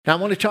Now, I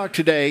want to talk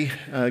today,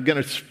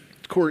 going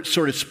to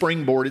sort of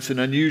springboard. It's an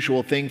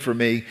unusual thing for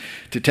me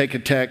to take a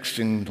text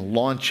and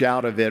launch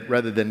out of it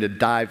rather than to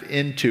dive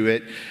into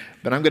it.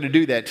 But I'm going to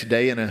do that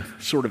today in a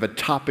sort of a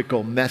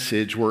topical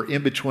message. We're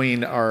in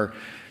between our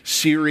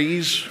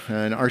series,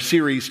 and our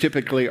series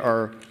typically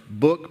are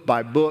book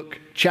by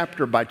book,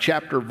 chapter by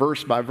chapter,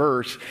 verse by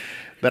verse.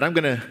 But I'm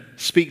going to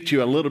speak to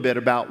you a little bit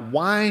about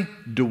why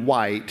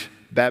Dwight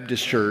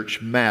Baptist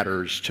Church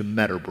matters to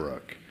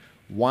Meadowbrook.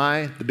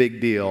 Why the big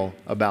deal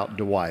about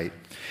Dwight?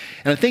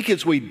 And I think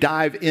as we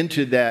dive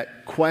into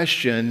that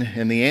question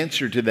and the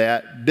answer to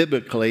that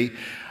biblically,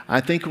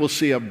 I think we'll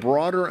see a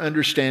broader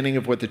understanding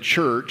of what the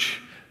church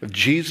of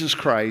Jesus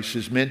Christ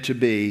is meant to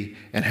be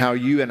and how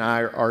you and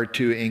I are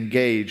to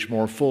engage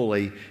more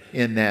fully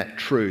in that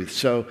truth.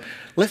 So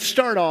let's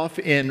start off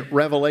in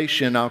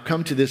Revelation. I'll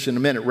come to this in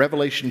a minute.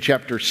 Revelation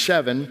chapter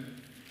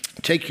 7.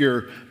 Take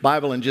your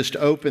Bible and just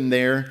open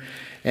there.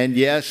 And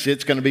yes,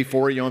 it's going to be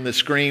for you on the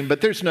screen,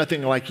 but there's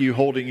nothing like you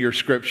holding your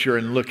scripture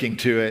and looking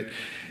to it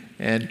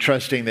and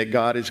trusting that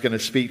God is going to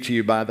speak to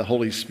you by the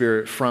Holy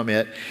Spirit from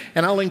it.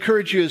 And I'll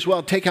encourage you as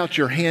well, take out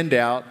your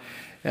handout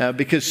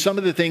because some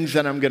of the things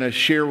that I'm going to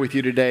share with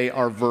you today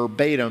are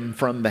verbatim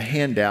from the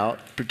handout,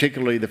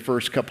 particularly the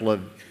first couple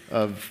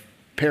of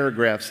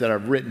paragraphs that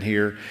I've written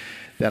here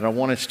that I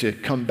want us to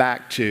come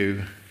back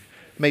to,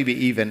 maybe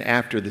even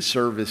after the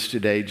service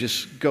today.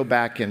 Just go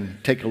back and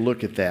take a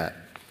look at that.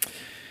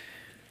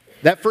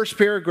 That first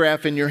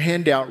paragraph in your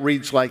handout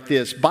reads like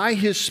this: By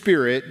His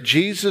Spirit,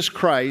 Jesus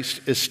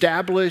Christ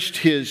established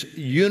His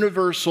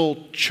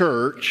universal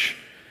church,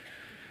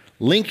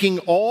 linking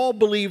all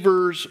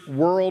believers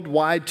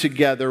worldwide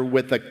together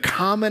with a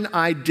common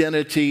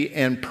identity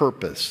and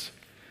purpose.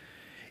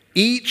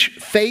 Each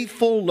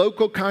faithful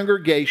local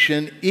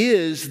congregation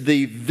is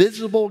the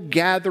visible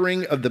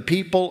gathering of the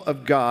people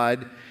of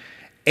God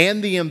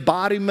and the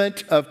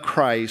embodiment of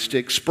Christ,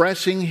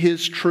 expressing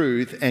His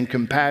truth and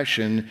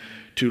compassion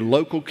to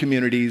local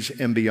communities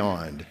and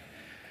beyond.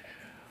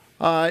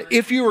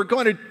 If you were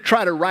going to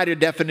try to write a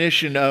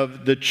definition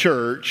of the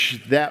church,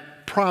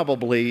 that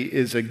probably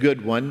is a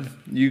good one.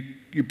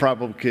 You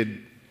probably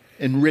could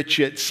enrich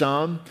it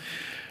some.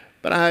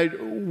 But I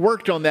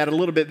worked on that a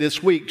little bit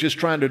this week, just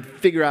trying to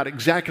figure out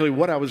exactly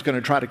what I was going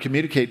to try to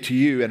communicate to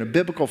you in a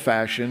biblical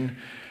fashion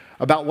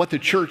about what the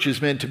church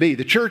is meant to be.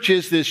 The church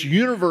is this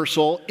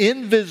universal,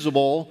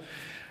 invisible,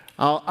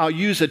 I'll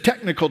use a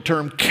technical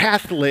term,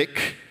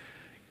 Catholic,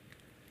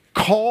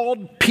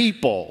 called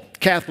people.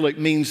 Catholic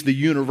means the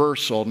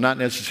universal, not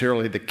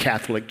necessarily the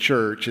Catholic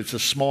Church. It's a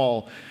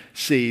small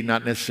C,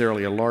 not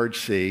necessarily a large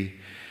C.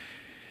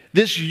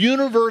 This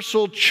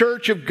universal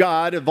church of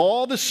God, of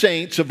all the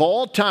saints of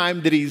all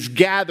time that He's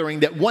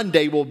gathering, that one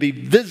day will be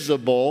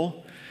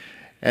visible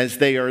as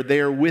they are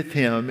there with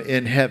Him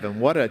in heaven.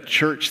 What a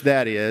church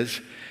that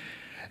is.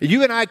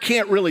 You and I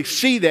can't really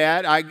see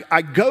that.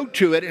 I go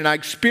to it and I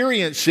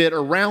experience it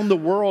around the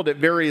world at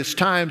various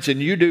times, and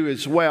you do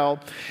as well.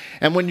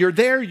 And when you're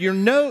there, you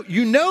know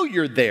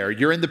you're there.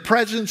 You're in the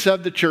presence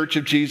of the church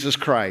of Jesus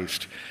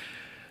Christ.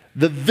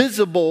 The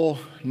visible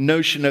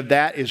notion of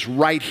that is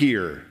right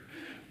here.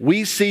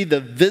 We see the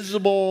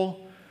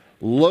visible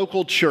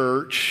local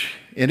church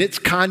in its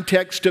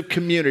context of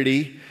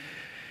community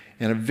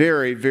in a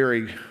very,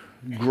 very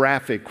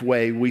graphic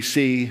way. We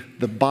see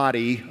the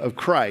body of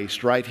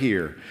Christ right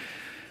here.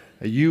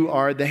 You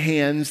are the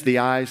hands, the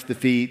eyes, the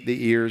feet,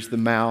 the ears, the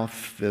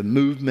mouth, the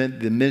movement,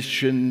 the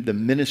mission, the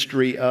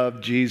ministry of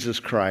Jesus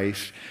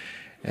Christ.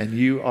 And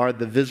you are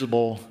the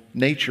visible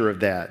nature of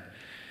that.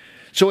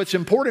 So it's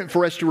important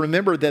for us to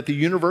remember that the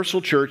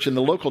universal church and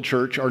the local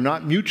church are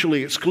not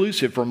mutually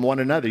exclusive from one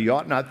another. You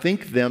ought not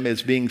think of them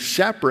as being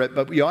separate,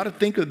 but we ought to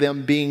think of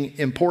them being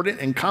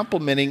important and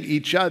complementing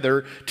each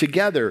other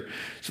together.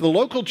 So the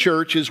local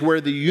church is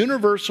where the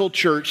universal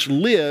church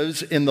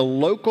lives in the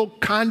local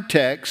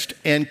context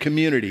and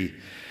community.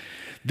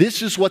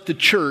 This is what the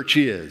church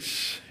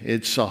is.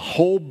 It's a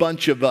whole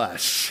bunch of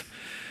us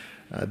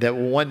that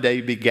will one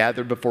day be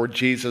gathered before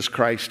Jesus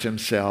Christ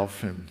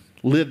Himself and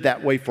live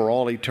that way for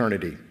all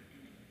eternity.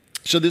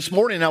 So this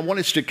morning I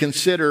want us to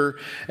consider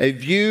a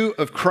view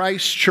of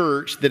Christ's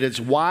church that is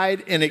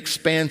wide and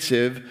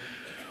expansive,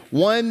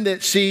 one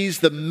that sees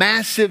the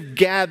massive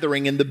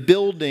gathering and the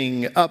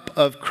building up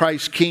of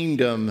Christ's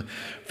kingdom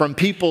from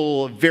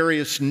people of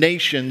various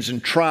nations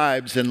and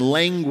tribes and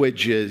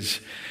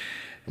languages.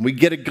 And we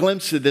get a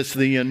glimpse of this,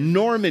 the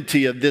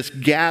enormity of this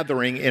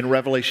gathering in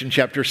Revelation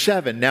chapter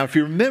 7. Now, if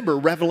you remember,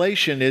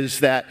 Revelation is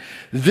that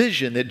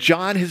vision that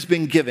John has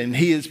been given.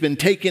 He has been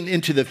taken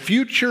into the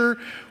future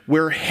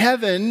where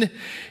heaven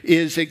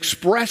is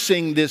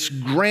expressing this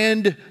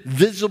grand,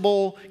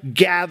 visible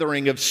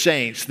gathering of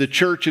saints, the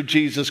church of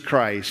Jesus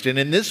Christ. And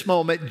in this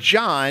moment,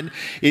 John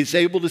is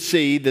able to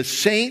see the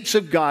saints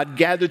of God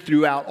gathered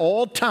throughout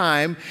all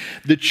time,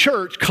 the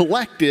church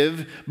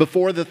collective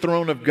before the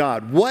throne of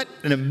God. What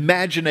an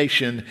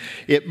imagination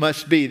it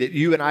must be that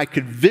you and I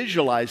could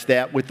visualize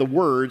that with the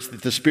words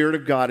that the Spirit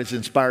of God has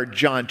inspired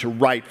John to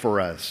write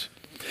for us.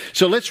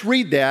 So let's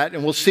read that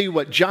and we'll see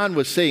what John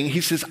was saying.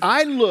 He says,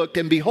 I looked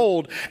and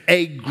behold,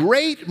 a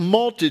great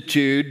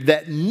multitude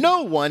that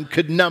no one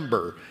could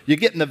number. You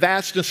getting the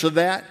vastness of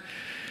that?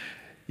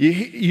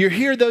 You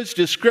hear those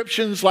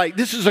descriptions like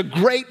this is a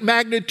great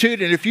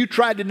magnitude, and if you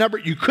tried to number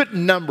it, you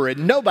couldn't number it.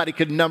 Nobody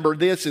could number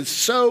this. It's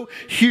so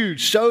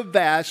huge, so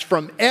vast,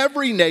 from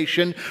every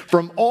nation,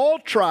 from all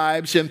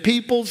tribes and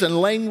peoples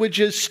and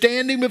languages,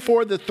 standing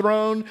before the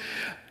throne,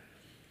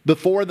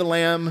 before the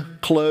Lamb,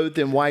 clothed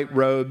in white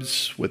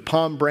robes, with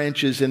palm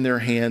branches in their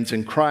hands,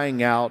 and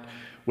crying out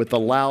with a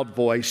loud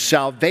voice,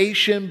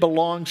 salvation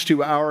belongs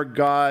to our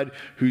God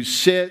who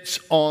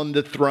sits on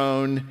the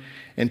throne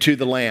and to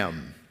the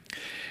Lamb.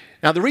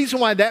 Now, the reason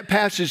why that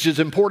passage is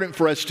important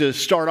for us to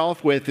start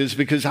off with is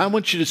because I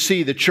want you to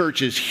see the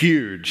church is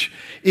huge.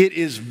 It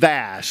is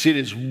vast. It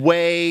is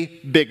way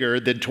bigger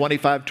than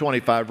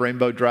 2525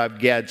 Rainbow Drive,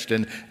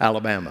 Gadsden,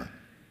 Alabama.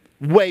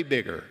 Way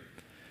bigger.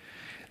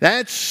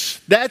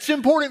 That's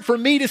important for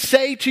me to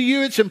say to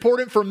you. It's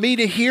important for me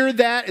to hear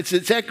that.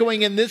 It's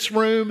echoing in this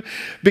room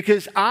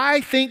because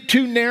I think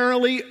too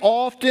narrowly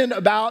often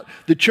about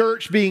the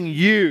church being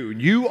you.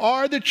 You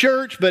are the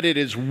church, but it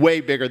is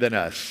way bigger than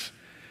us.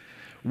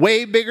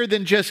 Way bigger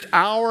than just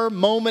our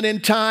moment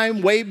in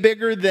time, way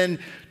bigger than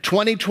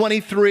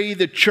 2023.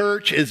 The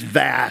church is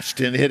vast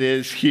and it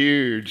is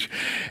huge.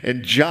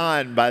 And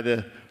John, by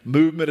the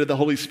movement of the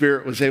Holy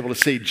Spirit, was able to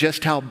see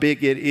just how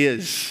big it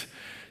is.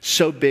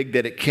 So big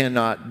that it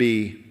cannot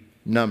be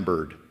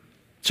numbered.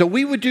 So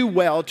we would do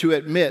well to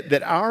admit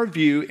that our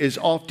view is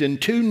often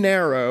too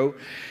narrow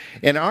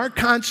and our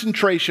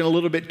concentration a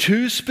little bit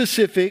too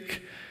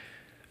specific,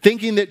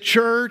 thinking that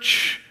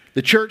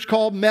the church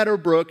called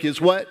Meadowbrook is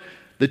what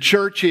the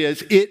church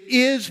is. It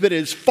is, but it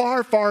is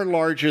far, far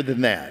larger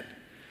than that.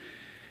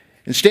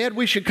 Instead,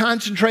 we should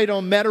concentrate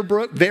on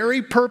Meadowbrook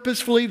very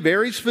purposefully,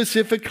 very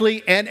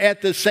specifically, and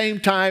at the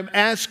same time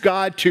ask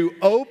God to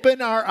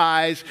open our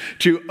eyes,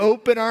 to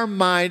open our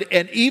mind,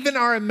 and even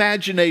our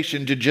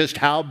imagination to just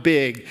how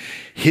big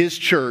His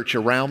church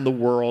around the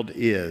world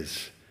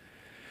is.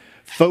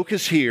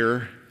 Focus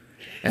here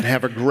and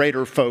have a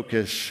greater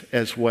focus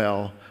as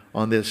well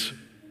on this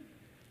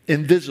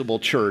invisible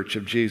church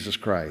of Jesus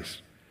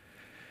Christ.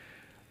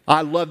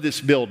 I love this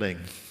building.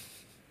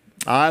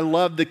 I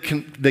love the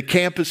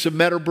campus of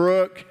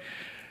Meadowbrook.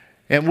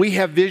 And we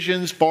have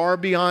visions far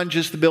beyond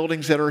just the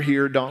buildings that are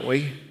here, don't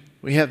we?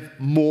 We have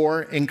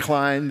more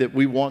inclined that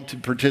we want to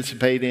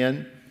participate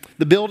in.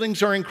 The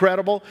buildings are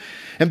incredible.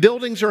 And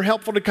buildings are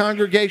helpful to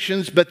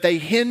congregations, but they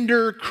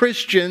hinder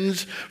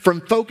Christians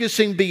from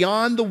focusing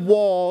beyond the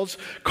walls,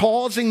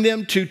 causing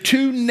them to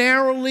too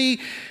narrowly,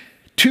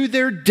 to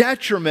their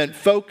detriment,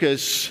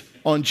 focus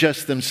on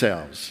just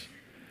themselves.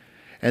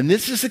 And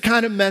this is the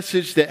kind of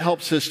message that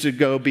helps us to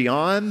go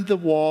beyond the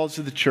walls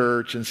of the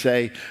church and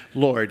say,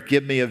 Lord,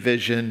 give me a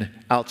vision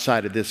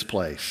outside of this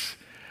place,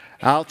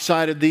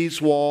 outside of these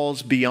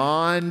walls,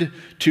 beyond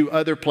to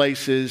other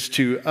places,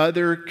 to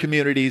other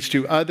communities,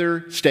 to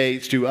other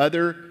states, to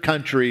other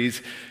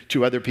countries,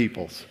 to other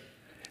peoples.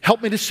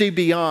 Help me to see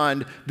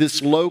beyond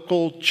this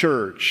local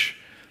church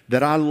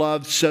that I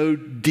love so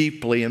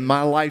deeply and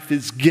my life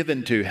is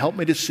given to. Help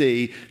me to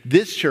see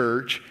this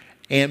church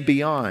and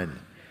beyond.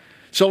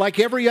 So like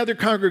every other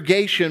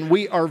congregation,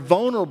 we are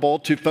vulnerable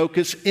to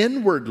focus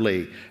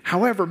inwardly.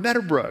 However,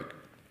 Meadowbrook,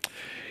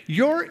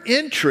 your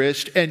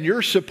interest and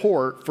your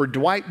support for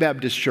Dwight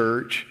Baptist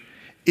Church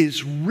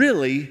is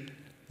really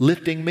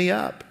lifting me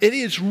up. It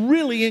is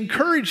really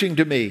encouraging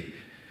to me.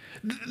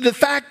 The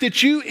fact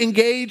that you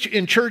engage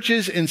in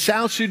churches in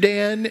South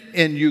Sudan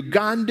and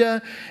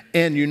Uganda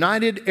and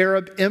United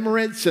Arab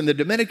Emirates and the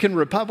Dominican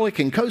Republic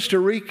and Costa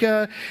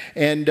Rica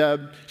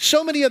and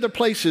so many other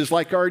places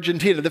like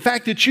Argentina, the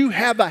fact that you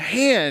have a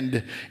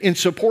hand in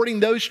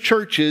supporting those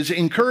churches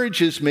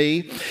encourages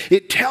me.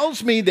 It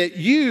tells me that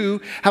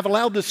you have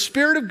allowed the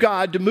Spirit of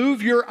God to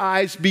move your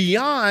eyes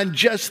beyond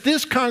just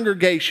this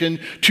congregation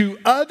to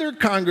other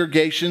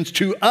congregations,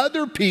 to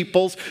other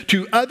peoples,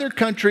 to other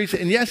countries,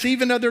 and yes,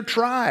 even other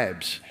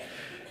tribes.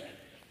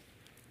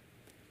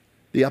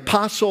 The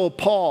Apostle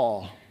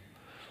Paul,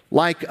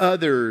 like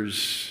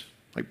others,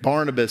 like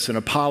Barnabas and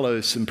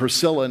Apollos and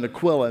Priscilla and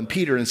Aquila and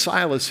Peter and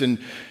Silas and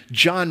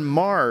John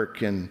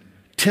Mark and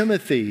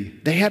Timothy,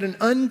 they had an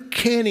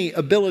uncanny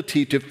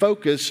ability to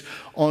focus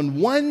on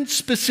one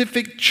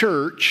specific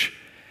church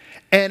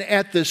and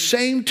at the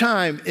same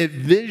time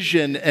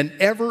envision an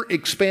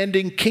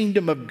ever-expanding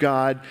kingdom of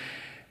God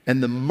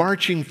and the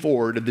marching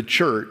forward of the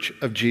church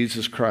of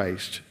Jesus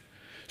Christ.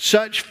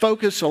 Such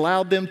focus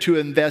allowed them to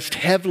invest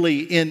heavily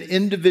in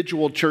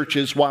individual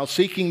churches while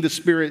seeking the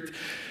Spirit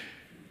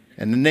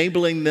and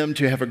enabling them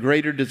to have a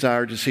greater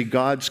desire to see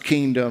God's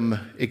kingdom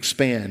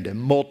expand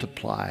and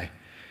multiply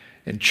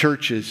and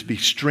churches be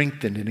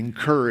strengthened and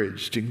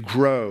encouraged and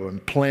grow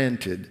and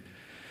planted.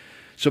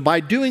 So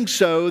by doing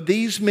so,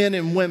 these men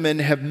and women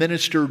have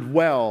ministered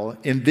well,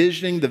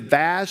 envisioning the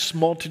vast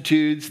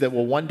multitudes that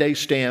will one day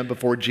stand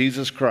before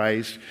Jesus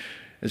Christ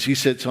as He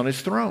sits on His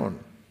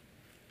throne.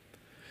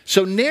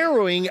 So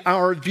narrowing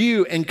our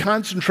view and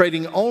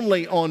concentrating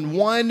only on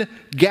one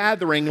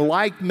gathering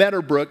like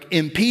Meadowbrook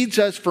impedes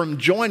us from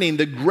joining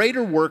the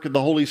greater work of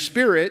the Holy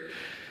Spirit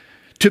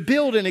to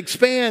build and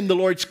expand the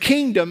Lord's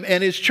kingdom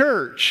and His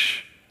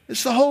church.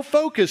 It's the whole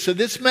focus of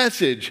this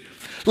message.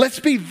 Let's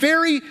be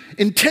very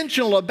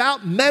intentional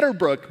about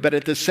Meadowbrook, but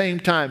at the same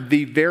time,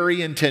 be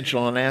very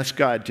intentional and ask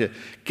God to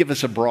give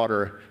us a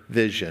broader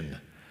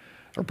vision,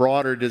 a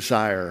broader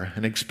desire,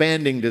 an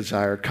expanding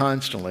desire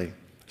constantly.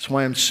 That's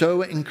why I'm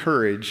so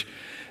encouraged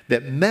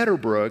that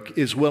Meadowbrook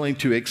is willing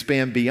to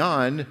expand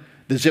beyond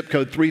the zip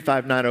code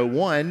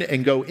 35901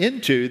 and go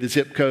into the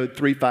zip code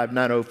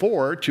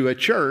 35904 to a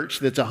church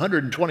that's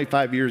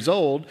 125 years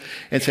old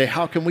and say,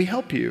 how can we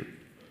help you?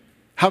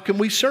 How can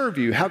we serve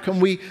you? How can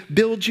we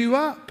build you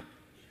up?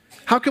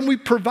 How can we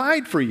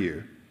provide for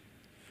you?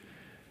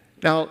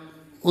 Now,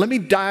 let me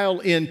dial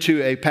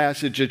into a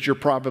passage that you're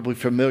probably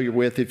familiar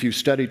with. If you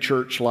study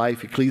church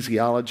life,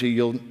 ecclesiology,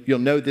 you'll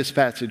know this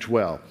passage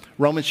well.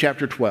 Romans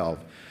chapter 12,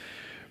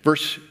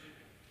 verse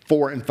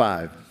 4 and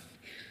 5.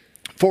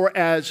 For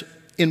as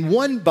in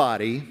one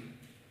body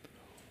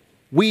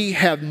we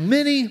have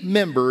many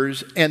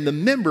members, and the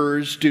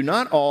members do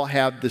not all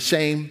have the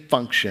same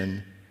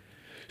function,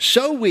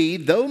 so we,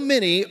 though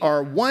many,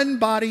 are one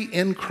body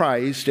in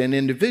Christ and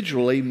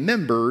individually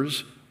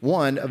members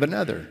one of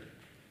another.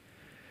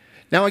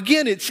 Now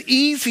again, it's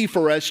easy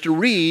for us to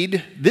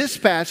read this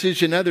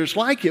passage and others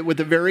like it with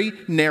a very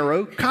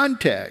narrow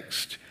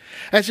context.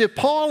 As if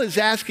Paul is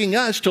asking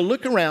us to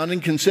look around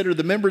and consider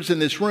the members in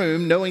this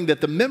room, knowing that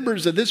the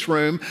members of this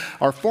room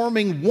are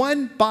forming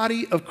one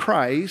body of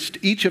Christ,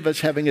 each of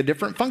us having a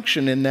different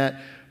function in that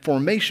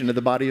formation of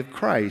the body of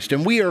Christ.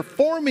 And we are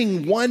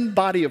forming one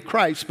body of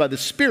Christ by the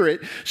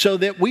Spirit so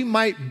that we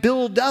might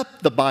build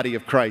up the body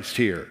of Christ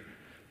here,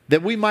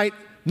 that we might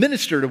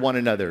minister to one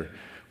another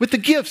with the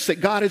gifts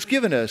that God has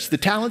given us, the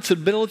talents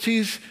and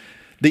abilities,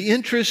 the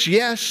interests,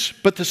 yes,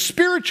 but the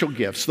spiritual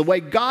gifts, the way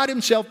God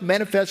Himself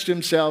manifests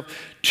Himself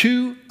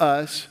to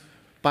us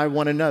by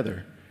one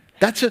another.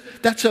 That's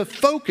a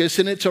focus,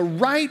 and it's a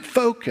right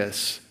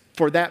focus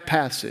for that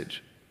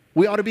passage.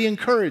 We ought to be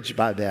encouraged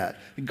by that.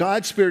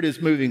 God's Spirit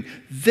is moving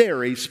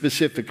very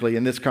specifically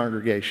in this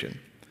congregation.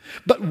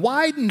 But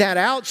widen that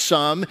out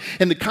some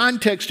in the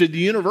context of the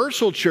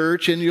universal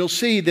church, and you'll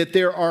see that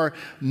there are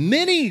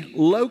many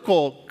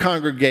local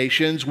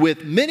congregations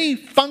with many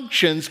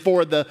functions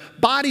for the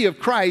body of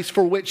Christ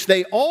for which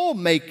they all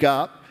make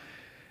up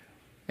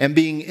and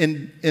being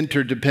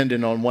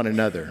interdependent on one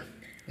another.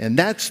 And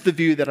that's the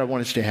view that I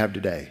want us to have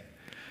today.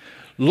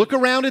 Look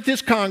around at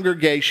this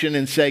congregation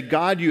and say,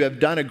 God, you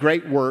have done a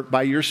great work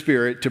by your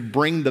Spirit to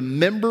bring the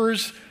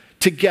members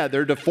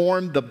together to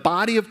form the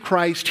body of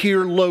Christ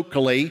here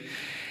locally.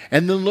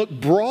 And then look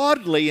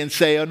broadly and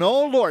say,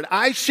 oh Lord,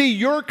 I see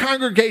your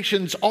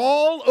congregations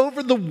all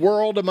over the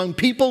world among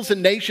peoples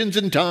and nations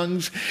and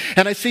tongues.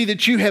 And I see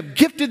that you have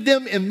gifted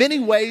them in many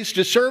ways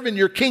to serve in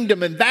your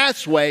kingdom in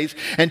vast ways.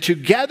 And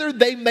together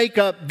they make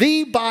up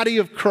the body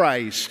of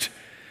Christ.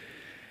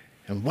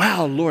 And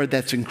wow, Lord,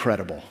 that's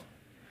incredible.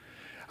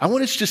 I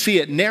want us to see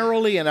it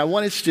narrowly, and I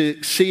want us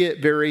to see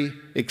it very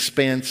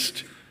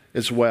expansed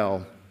as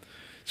well.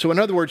 So in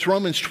other words,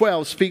 Romans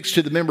 12 speaks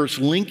to the members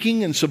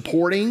linking and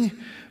supporting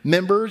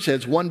members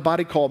as one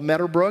body called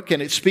Meadowbrook,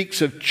 and it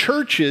speaks of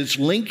churches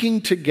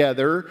linking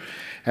together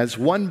as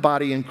one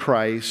body in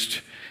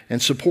Christ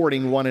and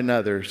supporting one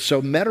another.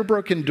 So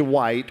Meadowbrook and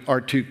Dwight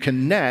are to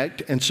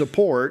connect and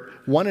support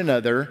one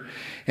another,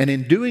 and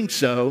in doing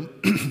so,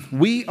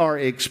 we are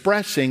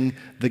expressing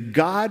the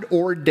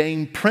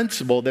God-ordained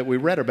principle that we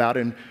read about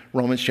in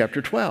Romans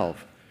chapter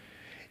 12.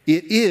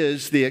 It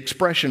is the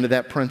expression of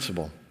that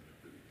principle.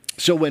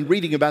 So when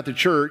reading about the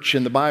church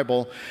in the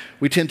Bible,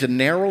 we tend to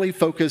narrowly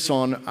focus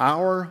on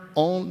our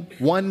own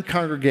one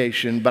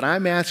congregation, but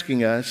I'm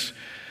asking us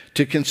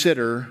to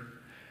consider,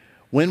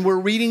 when we're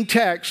reading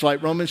texts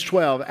like Romans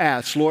 12,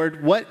 ask,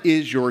 Lord, what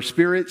is your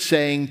Spirit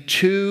saying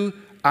to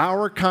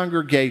our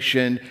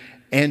congregation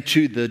and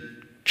to the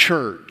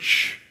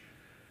church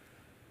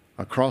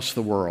across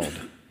the world?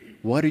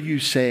 What are you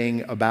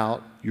saying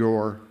about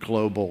your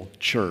global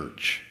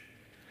church?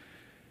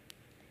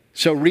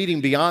 So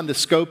reading beyond the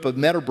scope of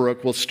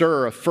Meadowbrook will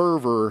stir a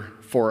fervor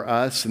for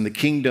us in the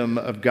kingdom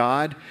of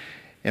God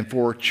and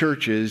for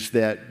churches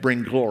that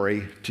bring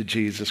glory to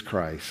Jesus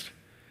Christ.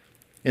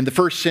 In the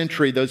first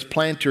century, those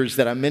planters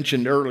that I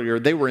mentioned earlier,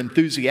 they were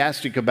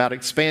enthusiastic about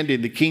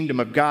expanding the kingdom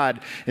of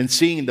God and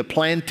seeing the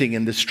planting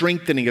and the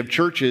strengthening of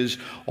churches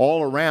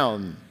all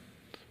around.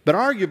 But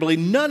arguably,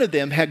 none of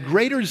them had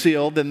greater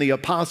zeal than the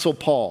Apostle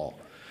Paul.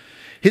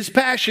 His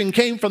passion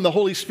came from the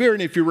Holy Spirit,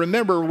 and if you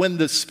remember, when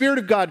the Spirit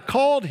of God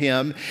called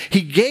him,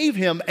 He gave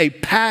him a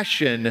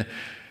passion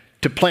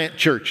to plant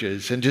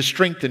churches and to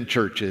strengthen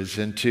churches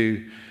and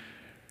to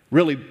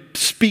really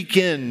speak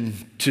in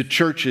to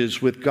churches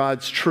with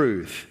God's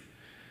truth.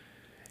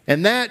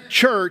 And that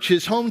church,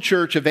 his home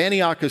church of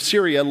Antioch of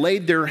Syria,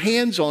 laid their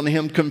hands on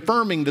him,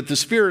 confirming that the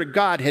Spirit of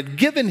God had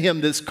given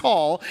him this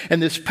call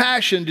and this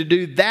passion to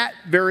do that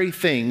very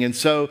thing. And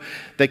so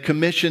they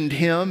commissioned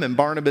him and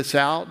Barnabas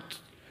out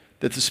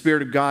that the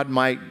Spirit of God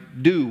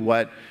might do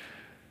what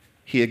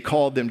he had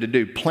called them to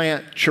do: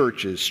 plant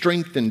churches,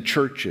 strengthen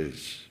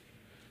churches.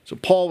 So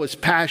Paul was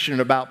passionate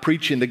about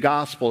preaching the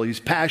gospel. He's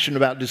passionate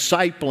about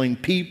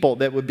discipling people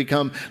that would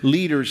become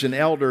leaders and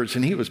elders.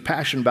 And he was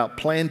passionate about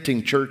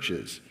planting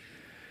churches.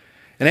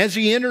 And as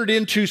he entered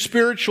into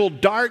spiritual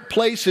dark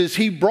places,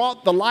 he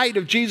brought the light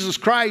of Jesus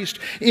Christ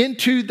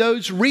into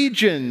those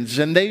regions.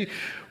 And they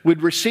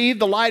would receive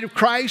the light of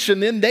Christ,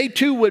 and then they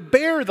too would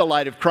bear the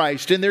light of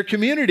Christ in their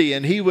community.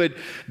 And he would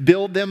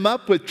build them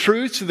up with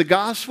truths of the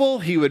gospel.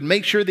 He would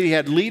make sure that he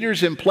had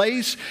leaders in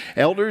place,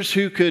 elders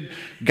who could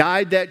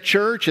guide that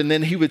church, and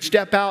then he would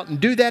step out and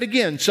do that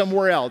again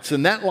somewhere else.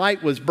 And that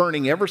light was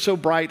burning ever so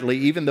brightly,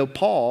 even though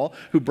Paul,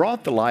 who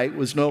brought the light,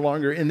 was no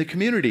longer in the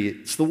community.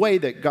 It's the way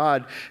that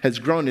God has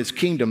grown his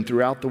kingdom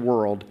throughout the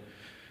world.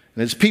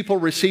 And as people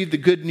received the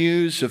good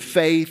news of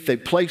faith, they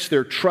placed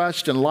their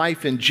trust and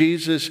life in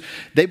Jesus.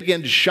 They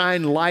began to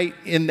shine light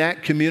in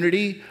that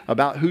community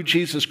about who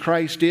Jesus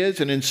Christ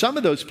is. And in some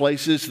of those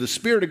places, the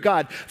Spirit of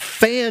God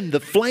fanned the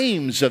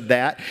flames of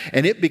that,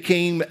 and it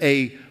became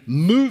a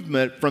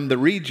movement from the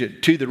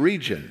region to the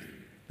region,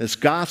 this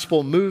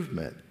gospel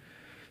movement.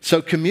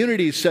 So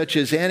communities such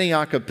as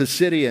Antioch of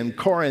Pisidia and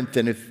Corinth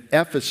and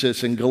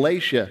Ephesus and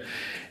Galatia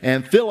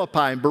and Philippi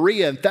and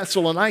Berea and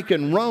Thessalonica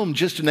and Rome,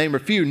 just to name a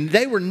few,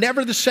 they were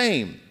never the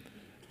same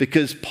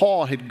because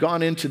Paul had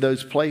gone into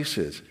those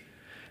places.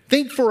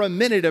 Think for a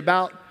minute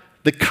about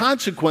the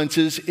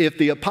consequences if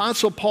the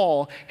Apostle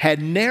Paul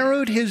had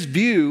narrowed his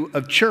view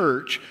of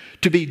church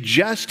to be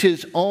just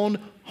his own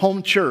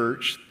home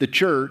church, the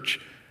church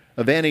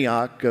of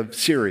Antioch of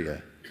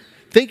Syria.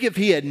 Think if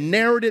he had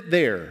narrowed it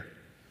there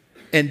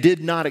and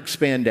did not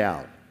expand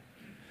out.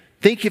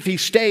 Think if he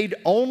stayed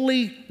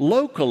only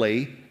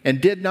locally and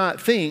did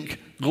not think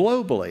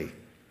globally.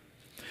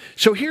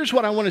 So here's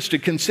what I want us to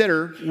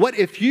consider. What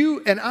if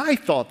you and I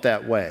thought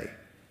that way?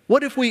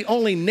 What if we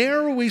only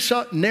narrowly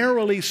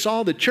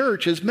saw the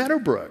church as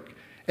Meadowbrook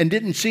and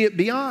didn't see it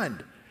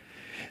beyond?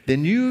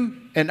 Then you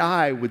and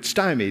I would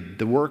stymie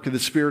the work of the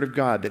Spirit of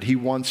God that he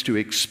wants to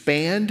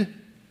expand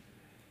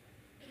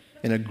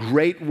in a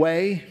great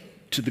way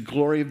to the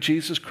glory of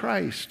Jesus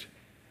Christ.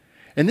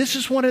 And this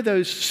is one of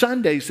those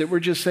Sundays that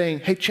we're just saying,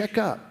 hey, check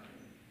up.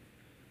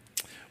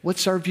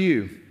 What's our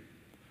view?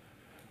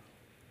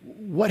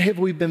 What have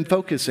we been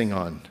focusing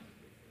on?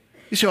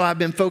 You say, I've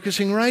been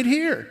focusing right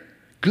here.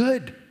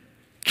 Good.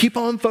 Keep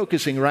on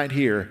focusing right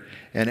here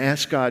and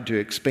ask God to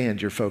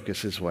expand your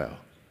focus as well.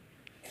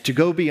 To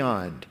go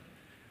beyond.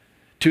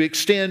 To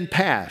extend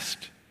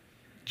past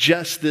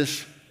just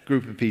this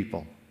group of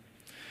people.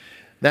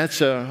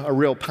 That's a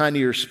real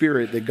pioneer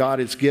spirit that God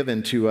has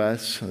given to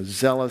us, a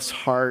zealous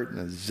heart and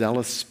a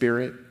zealous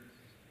spirit.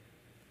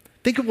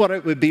 Think of what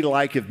it would be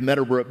like if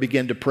Meadowbrook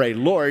began to pray,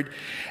 Lord,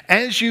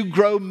 as you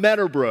grow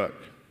Meadowbrook,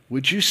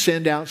 would you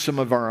send out some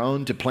of our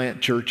own to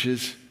plant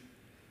churches?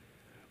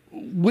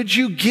 Would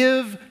you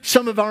give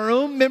some of our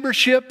own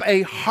membership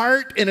a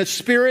heart and a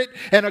spirit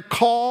and a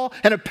call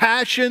and a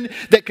passion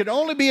that could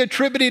only be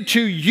attributed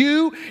to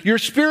you, your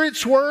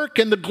Spirit's work,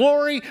 and the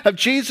glory of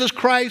Jesus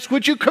Christ?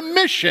 Would you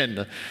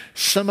commission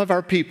some of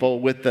our people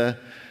with the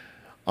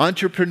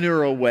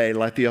entrepreneurial way,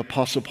 like the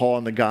Apostle Paul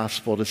in the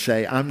gospel, to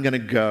say, I'm going to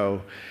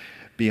go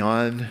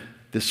beyond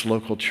this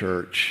local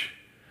church.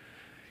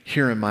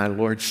 Here am I,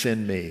 Lord,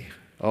 send me.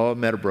 Oh,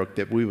 Meadowbrook,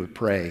 that we would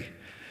pray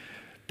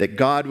that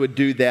God would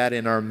do that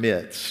in our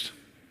midst.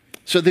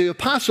 So the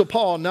Apostle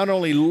Paul not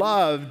only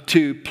loved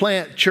to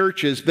plant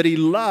churches, but he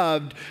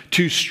loved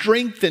to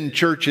strengthen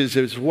churches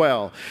as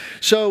well.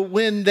 So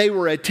when they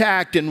were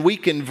attacked and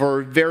weakened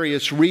for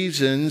various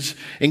reasons,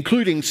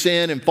 including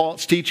sin and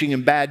false teaching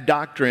and bad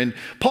doctrine,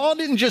 Paul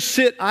didn't just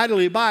sit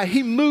idly by.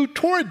 He moved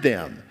toward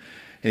them.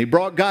 And he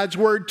brought God's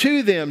word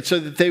to them so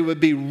that they would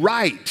be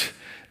right.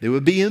 They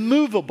would be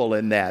immovable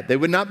in that. They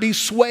would not be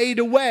swayed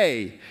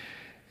away.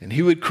 And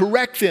he would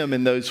correct them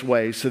in those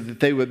ways so that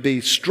they would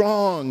be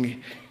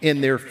strong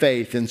in their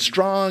faith and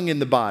strong in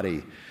the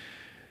body.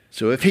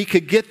 So if he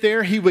could get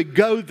there, he would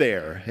go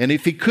there. And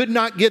if he could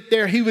not get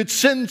there, he would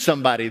send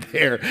somebody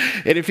there.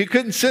 And if he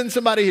couldn't send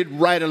somebody, he'd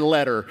write a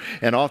letter.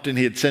 And often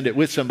he'd send it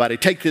with somebody.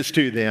 Take this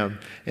to them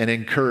and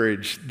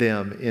encourage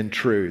them in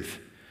truth.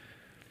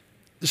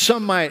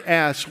 Some might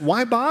ask,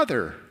 why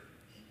bother?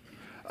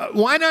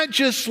 Why not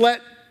just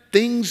let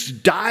things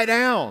die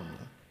down?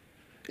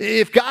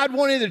 If God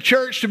wanted the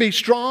church to be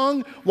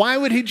strong, why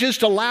would he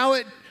just allow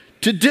it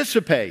to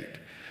dissipate?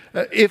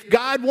 If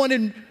God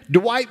wanted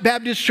Dwight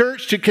Baptist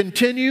Church to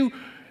continue,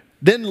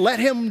 then let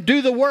him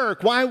do the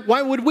work. Why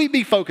would we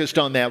be focused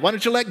on that? Why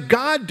don't you let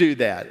God do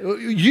that?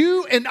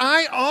 You and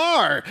I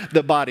are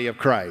the body of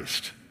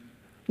Christ.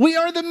 We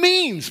are the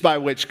means by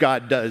which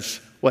God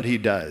does what he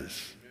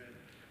does.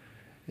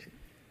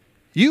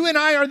 You and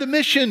I are the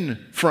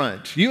mission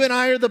front. You and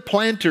I are the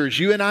planters.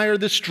 You and I are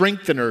the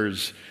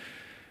strengtheners.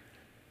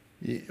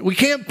 We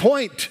can't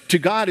point to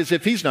God as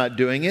if He's not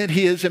doing it.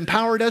 He has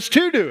empowered us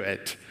to do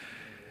it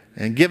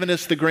and given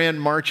us the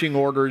grand marching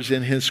orders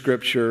in His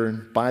Scripture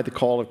and by the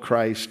call of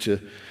Christ to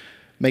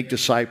make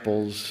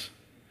disciples.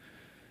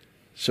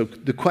 So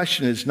the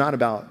question is not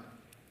about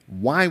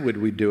why would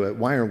we do it?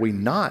 Why are we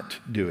not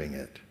doing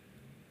it?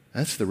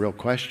 That's the real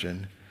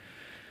question.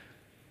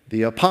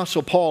 The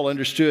Apostle Paul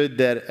understood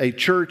that a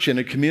church and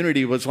a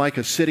community was like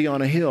a city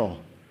on a hill,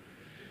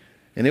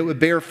 and it would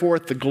bear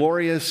forth the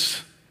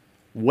glorious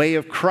way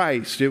of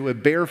Christ. It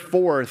would bear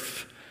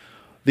forth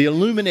the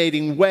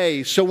illuminating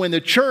way. So when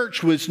the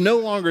church was no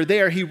longer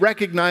there, he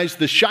recognized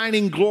the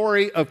shining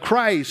glory of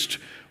Christ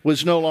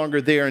was no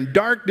longer there, and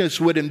darkness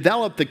would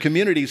envelop the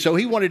community. So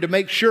he wanted to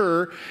make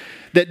sure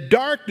that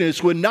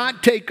darkness would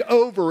not take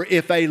over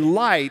if a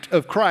light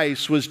of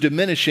Christ was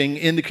diminishing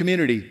in the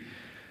community.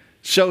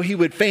 So he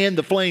would fan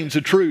the flames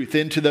of truth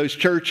into those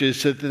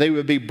churches so that they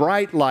would be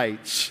bright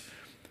lights.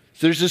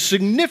 So there's a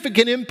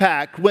significant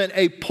impact when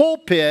a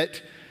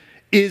pulpit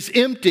is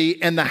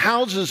empty and the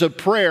houses of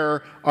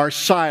prayer are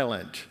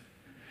silent.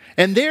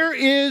 And there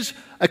is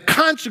a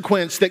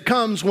consequence that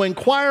comes when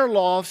choir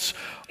lofts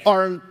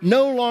are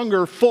no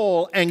longer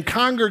full and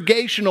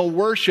congregational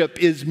worship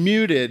is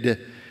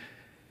muted.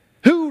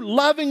 Who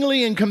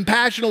lovingly and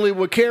compassionately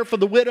will care for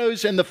the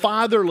widows and the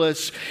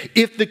fatherless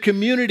if the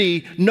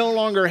community no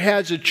longer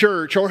has a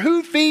church? Or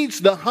who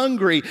feeds the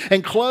hungry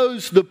and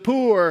clothes the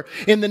poor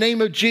in the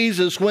name of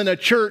Jesus when a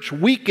church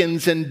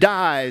weakens and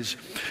dies?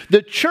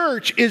 The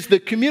church is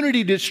the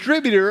community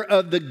distributor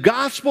of the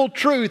gospel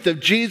truth of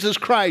Jesus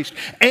Christ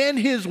and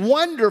His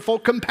wonderful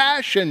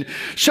compassion.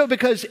 So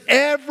because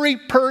every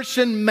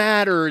person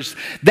matters,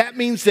 that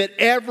means that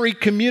every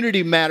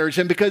community matters.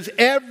 And because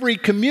every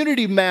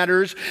community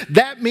matters,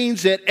 that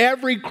means that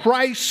every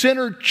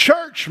Christ-centered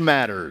church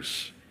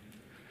matters.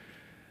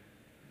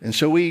 And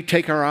so we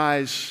take our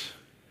eyes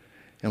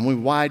and we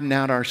widen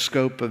out our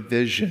scope of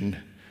vision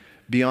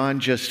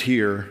beyond just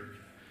here.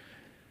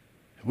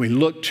 We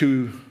look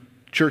to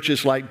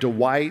churches like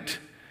Dwight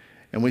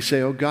and we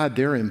say, oh God,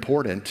 they're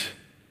important.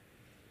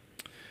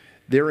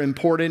 They're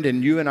important,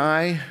 and you and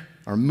I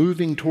are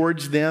moving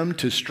towards them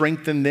to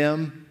strengthen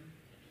them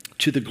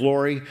to the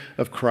glory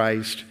of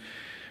Christ,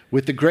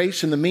 with the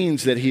grace and the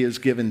means that He has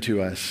given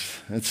to us.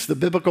 It's the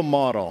biblical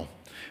model.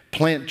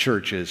 Plant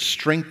churches,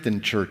 strengthen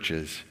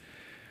churches.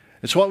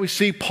 It's what we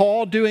see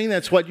Paul doing.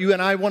 That's what you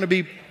and I want to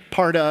be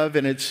part of.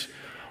 And it's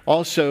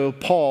also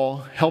Paul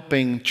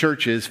helping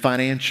churches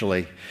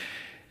financially.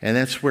 And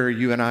that's where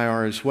you and I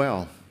are as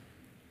well.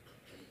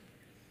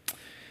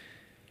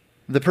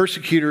 The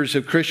persecutors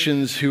of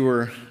Christians who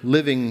were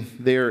living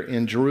there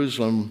in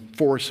Jerusalem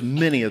forced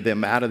many of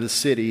them out of the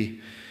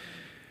city,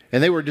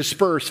 and they were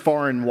dispersed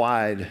far and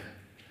wide.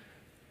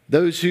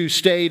 Those who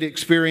stayed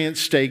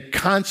experienced a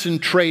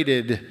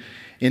concentrated,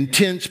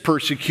 intense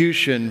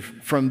persecution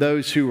from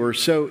those who were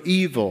so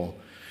evil.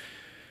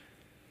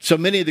 So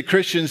many of the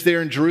Christians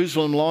there in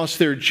Jerusalem lost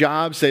their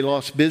jobs. They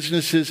lost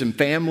businesses and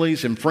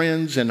families and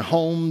friends and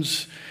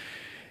homes.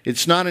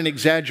 It's not an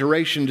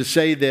exaggeration to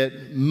say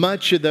that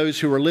much of those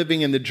who were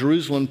living in the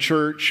Jerusalem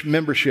church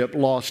membership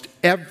lost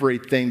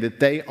everything that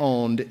they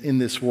owned in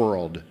this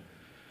world.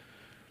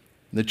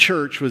 The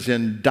church was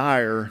in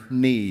dire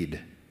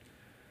need.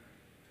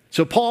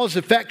 So Paul's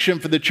affection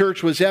for the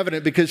church was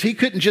evident because he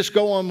couldn't just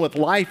go on with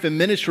life and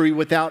ministry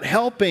without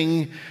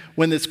helping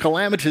when this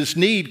calamitous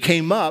need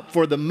came up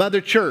for the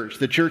mother church,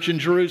 the church in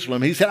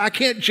Jerusalem. He said, I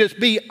can't just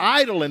be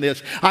idle in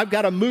this. I've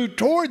got to move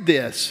toward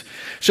this.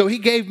 So he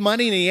gave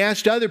money, and he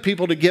asked other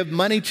people to give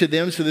money to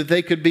them so that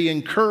they could be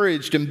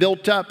encouraged and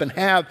built up and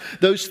have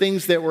those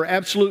things that were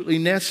absolutely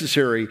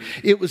necessary.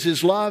 It was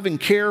his love and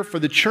care for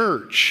the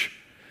church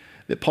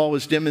that Paul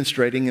was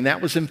demonstrating, and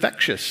that was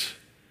infectious.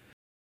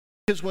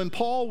 Because when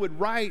Paul would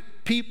write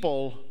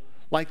people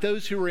like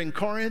those who were in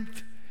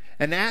Corinth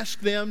and ask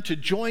them to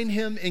join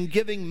him in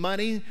giving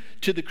money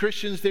to the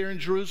Christians there in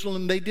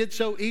Jerusalem, they did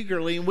so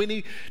eagerly. And when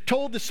he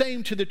told the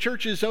same to the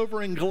churches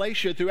over in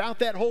Galatia, throughout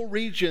that whole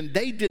region,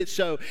 they did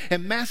so.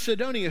 And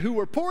Macedonia, who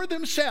were poor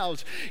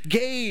themselves,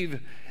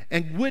 gave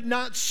and would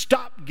not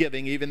stop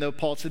giving, even though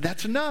Paul said,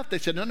 that's enough. They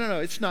said, no,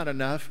 it's not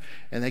enough.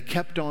 And they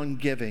kept on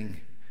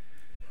giving.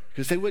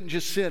 Because they wouldn't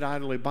just sit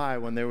idly by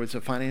when there was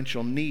a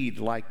financial need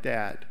like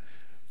that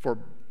for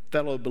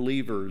fellow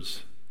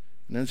believers.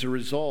 And as a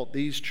result,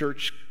 these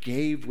churches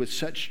gave with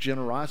such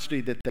generosity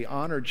that they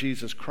honored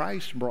Jesus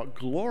Christ and brought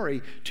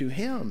glory to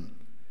Him.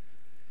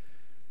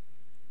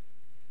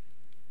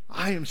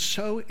 I am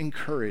so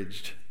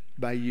encouraged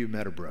by you,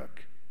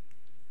 Meadowbrook.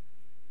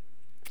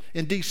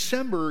 In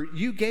December,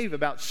 you gave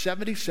about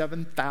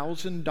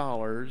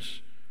 $77,000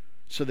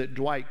 so that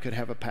Dwight could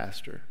have a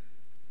pastor.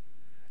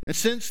 And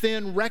since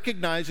then,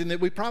 recognizing that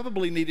we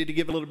probably needed to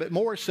give a little bit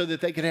more so that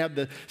they could have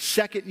the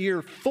second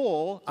year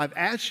full, I've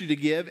asked you to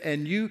give,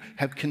 and you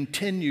have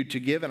continued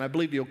to give, and I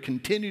believe you'll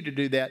continue to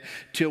do that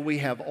till we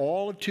have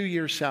all of 2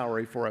 years'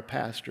 salary for a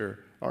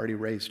pastor already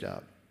raised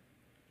up.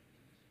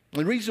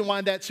 The reason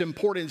why that's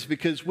important is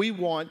because we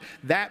want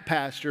that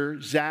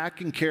pastor, Zach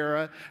and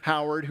Kara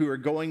Howard, who are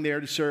going there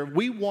to serve,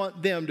 we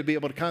want them to be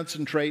able to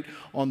concentrate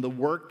on the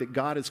work that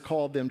God has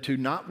called them to,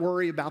 not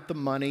worry about the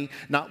money,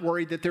 not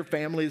worry that their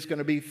family is going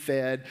to be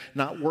fed,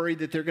 not worry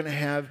that they're going to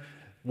have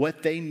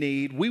what they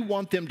need. We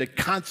want them to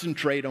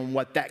concentrate on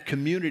what that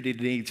community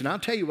needs. And I'll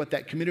tell you what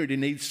that community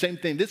needs. Same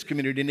thing this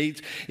community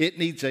needs. It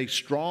needs a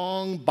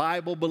strong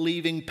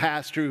Bible-believing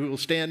pastor who will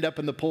stand up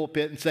in the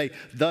pulpit and say,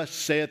 "Thus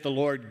saith the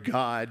Lord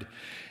God."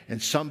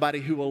 And somebody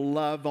who will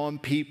love on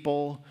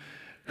people,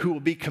 who will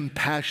be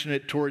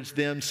compassionate towards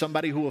them,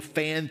 somebody who will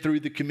fan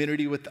through the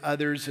community with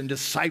others and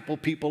disciple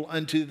people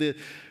unto the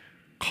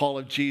call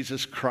of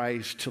Jesus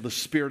Christ till the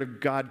Spirit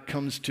of God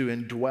comes to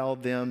indwell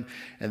them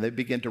and they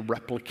begin to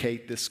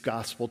replicate this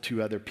gospel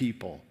to other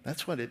people.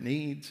 That's what it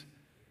needs.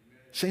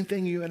 Same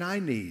thing you and I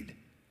need,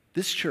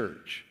 this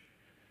church.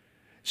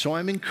 So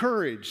I'm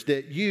encouraged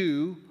that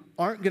you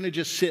aren't going to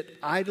just sit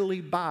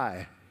idly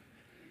by.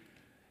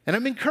 And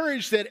I'm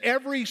encouraged that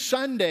every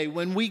Sunday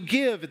when we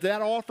give, if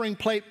that offering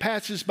plate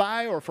passes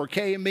by, or for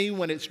KME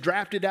when it's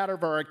drafted out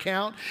of our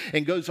account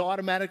and goes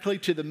automatically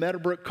to the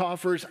Meadowbrook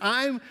coffers,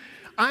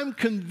 I'm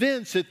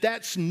convinced that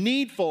that's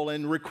needful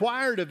and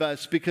required of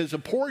us because a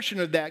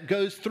portion of that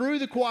goes through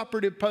the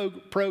cooperative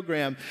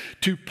program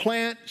to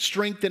plant,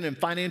 strengthen, and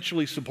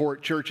financially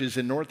support churches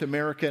in North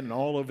America and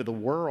all over the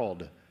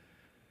world.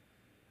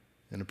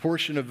 And a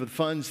portion of the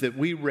funds that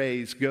we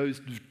raise goes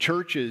to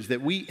churches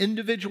that we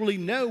individually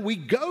know we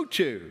go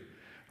to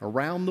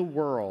around the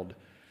world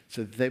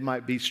so that they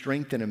might be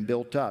strengthened and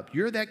built up.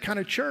 You're that kind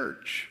of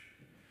church.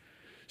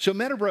 So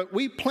Meadowbrook,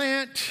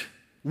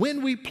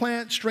 when we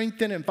plant,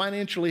 strengthen, and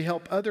financially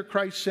help other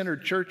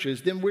Christ-centered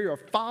churches, then we are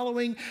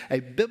following a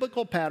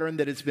biblical pattern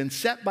that has been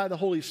set by the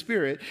Holy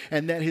Spirit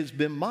and that has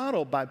been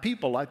modeled by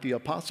people like the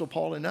Apostle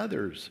Paul and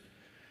others.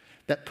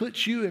 That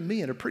puts you and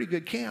me in a pretty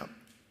good camp.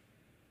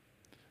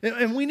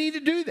 And we need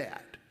to do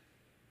that.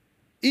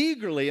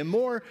 Eagerly and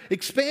more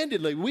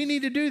expandedly, we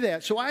need to do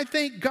that. So I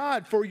thank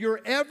God for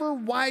your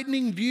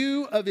ever-widening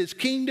view of His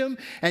kingdom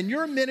and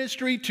your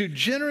ministry to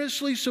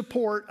generously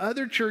support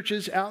other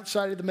churches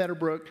outside of the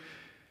Meadowbrook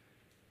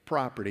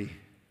property.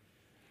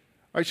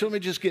 All right, so let me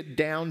just get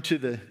down to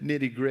the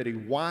nitty-gritty.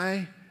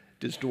 Why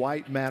does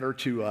Dwight matter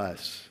to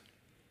us?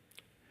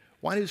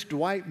 Why does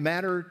Dwight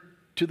matter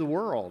to the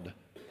world?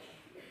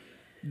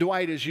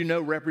 Dwight, as you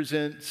know,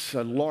 represents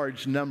a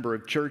large number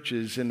of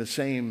churches in the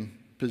same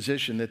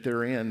position that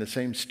they're in, the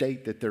same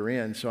state that they're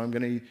in. So I'm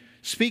going to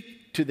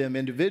speak to them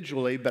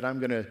individually, but I'm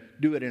going to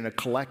do it in a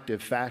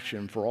collective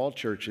fashion for all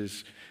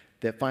churches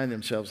that find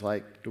themselves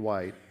like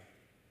Dwight.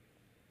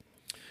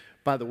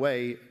 By the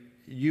way,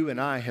 you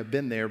and I have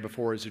been there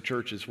before as a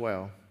church as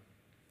well.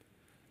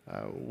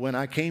 When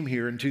I came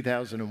here in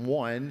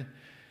 2001,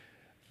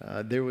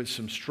 there was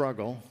some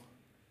struggle.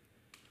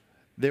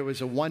 There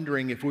was a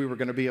wondering if we were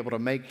going to be able to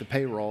make the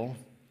payroll,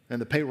 and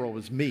the payroll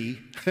was me.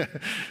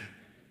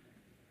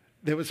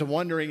 There was a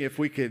wondering if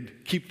we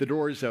could keep the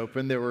doors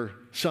open. There were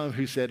some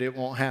who said it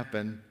won't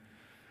happen.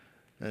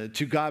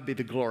 To God be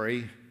the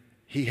glory.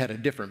 He had a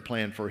different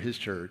plan for His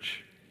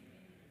church.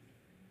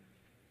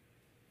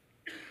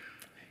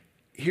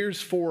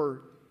 Here's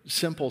 4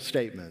 simple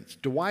statements.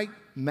 Dwight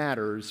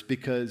matters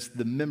because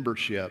the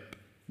membership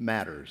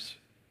matters.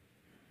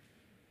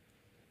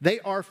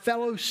 They are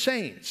fellow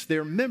saints.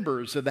 They're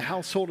members of the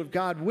household of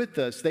God with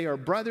us. They are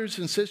brothers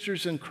and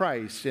sisters in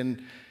Christ.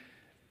 And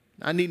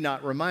I need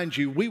not remind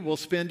you, we will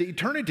spend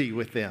eternity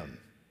with them.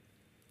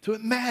 So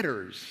it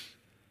matters.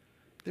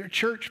 Their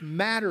church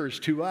matters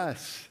to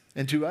us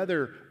and to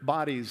other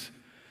bodies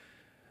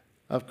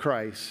of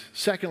Christ.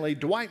 Secondly,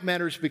 Dwight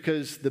matters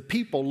because the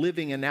people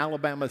living in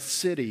Alabama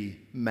City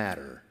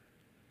matter.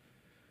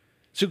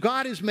 So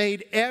God has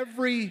made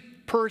every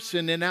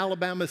person in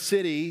Alabama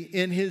City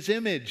in His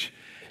image.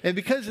 And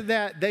because of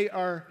that, they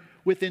are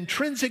with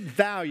intrinsic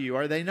value,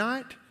 are they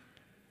not?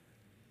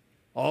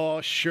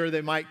 Oh, sure,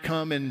 they might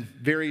come in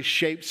various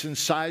shapes and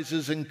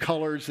sizes and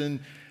colors and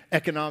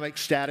economic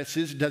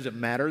statuses. It doesn't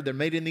matter. They're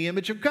made in the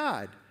image of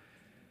God.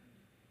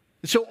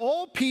 So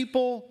all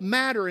people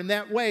matter in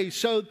that way.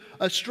 So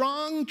a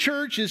strong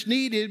church is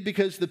needed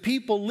because the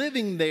people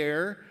living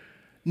there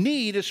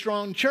need a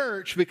strong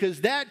church,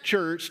 because that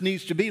church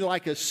needs to be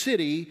like a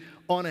city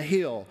on a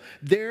hill.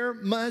 There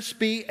must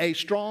be a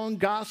strong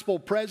gospel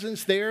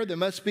presence there. There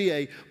must be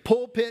a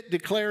pulpit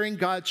declaring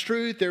God's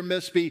truth. There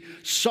must be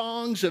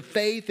songs of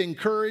faith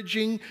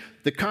encouraging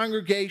the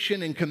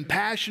congregation and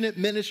compassionate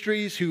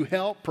ministries who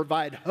help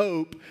provide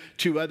hope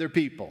to other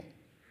people.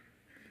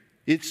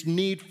 It's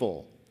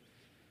needful.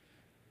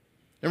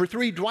 Number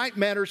 3, Dwight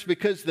matters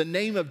because the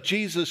name of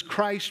Jesus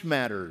Christ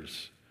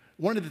matters.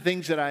 One of the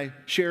things that I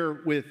share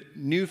with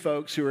new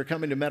folks who are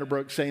coming to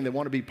Meadowbrook saying they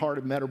want to be part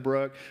of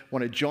Meadowbrook,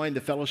 want to join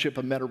the fellowship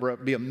of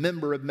Meadowbrook, be a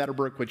member of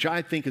Meadowbrook, which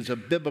I think is a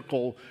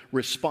biblical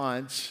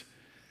response.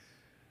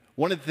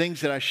 One of the things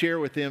that I share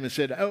with them is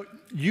said, oh,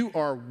 you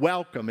are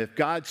welcome. If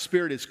God's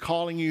Spirit is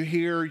calling you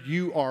here,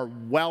 you are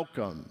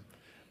welcome.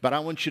 But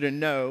I want you to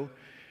know,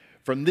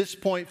 From this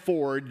point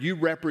forward, you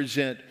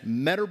represent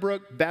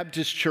Meadowbrook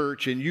Baptist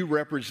Church, and you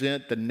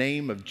represent the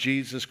name of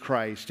Jesus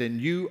Christ, and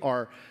you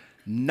are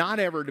not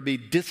ever to be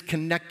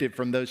disconnected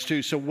from those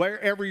two. So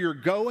wherever you're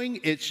going,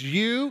 it's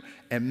you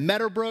and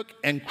Meadowbrook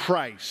and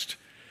Christ.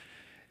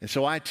 And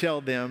so I tell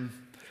them,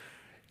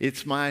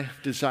 it's my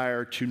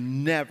desire to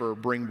never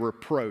bring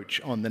reproach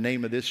on the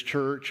name of this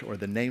church or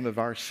the name of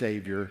our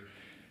Savior.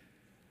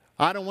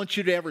 I don't want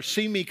you to ever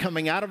see me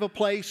coming out of a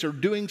place or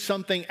doing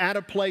something at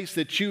a place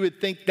that you would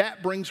think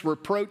that brings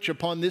reproach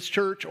upon this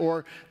church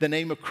or the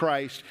name of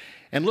Christ.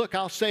 And look,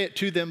 I'll say it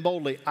to them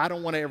boldly, I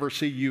don't want to ever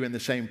see you in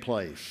the same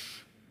place.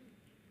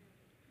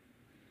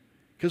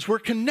 Because we're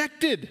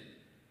connected.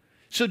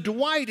 So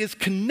Dwight is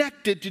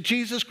connected to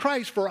Jesus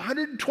Christ. For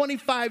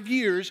 125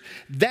 years,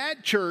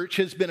 that church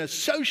has been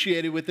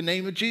associated with the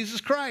name of Jesus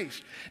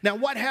Christ. Now,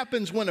 what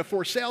happens when a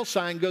for sale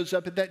sign goes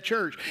up at that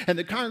church and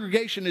the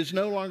congregation is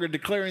no longer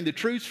declaring the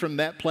truths from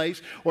that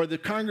place, or the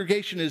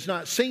congregation is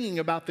not singing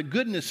about the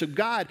goodness of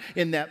God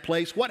in that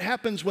place? What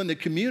happens when the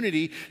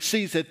community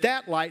sees that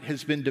that light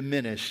has been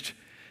diminished?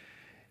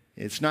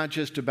 It's not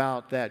just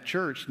about that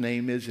church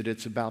name, is it?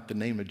 It's about the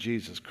name of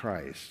Jesus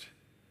Christ.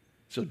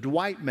 So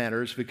Dwight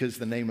matters because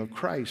the name of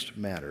Christ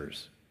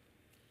matters.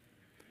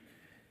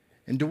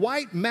 And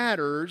Dwight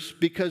matters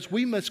because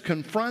we must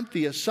confront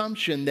the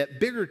assumption that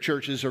bigger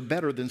churches are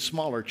better than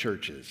smaller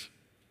churches.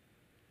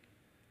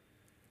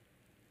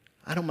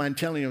 I don't mind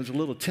telling you, I was a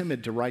little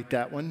timid to write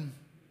that one,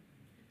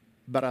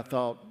 but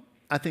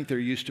I think they're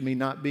used to me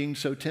not being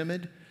so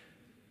timid.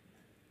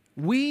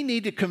 We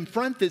need to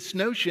confront this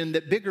notion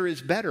that bigger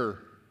is better.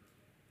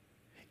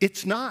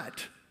 It's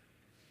not.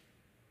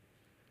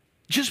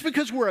 Just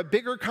because we're a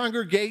bigger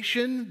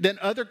congregation than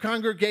other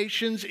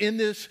congregations in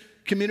this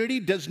community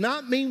does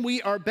not mean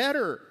we are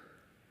better.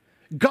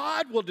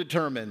 God will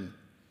determine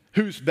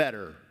who's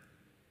better.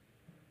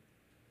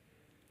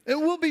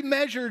 And we'll be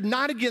measured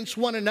not against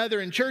one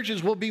another in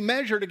churches, we'll be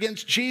measured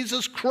against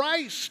Jesus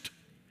Christ.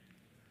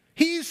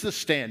 He's the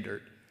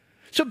standard.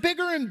 So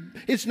bigger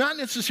is not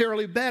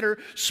necessarily better.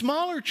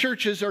 Smaller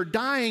churches are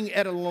dying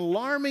at an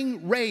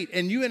alarming rate,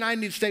 and you and I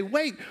need to say,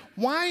 wait,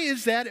 why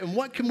is that, and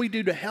what can we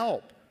do to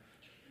help?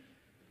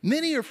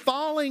 Many are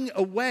falling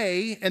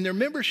away, and their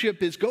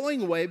membership is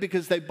going away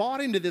because they bought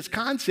into this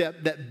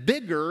concept that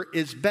bigger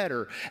is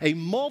better. A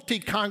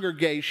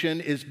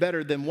multi-congregation is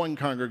better than one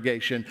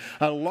congregation.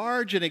 A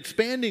large and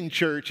expanding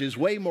church is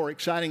way more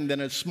exciting than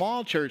a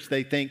small church,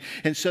 they think.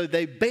 And so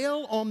they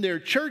bail on their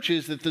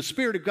churches that the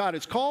Spirit of God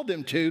has called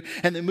them to,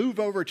 and they move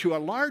over to a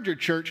larger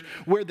church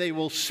where they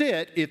will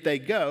sit if they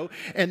go,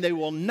 and they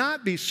will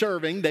not be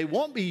serving. They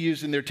won't be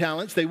using their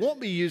talents. They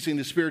won't be using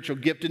the spiritual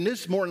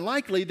giftedness. More than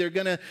likely, they're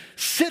going to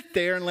sit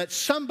there and let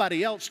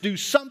somebody else do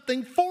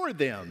something for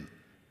them.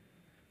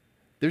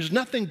 There's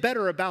nothing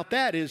better about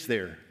that, is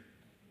there?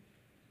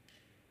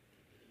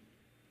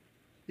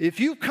 If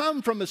you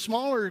come from a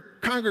smaller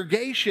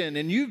congregation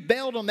and you've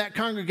bailed on that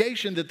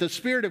congregation that the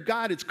Spirit of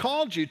God has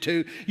called you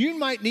to, you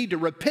might need to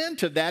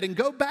repent of that and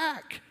go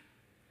back.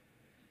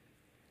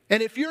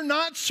 And if you're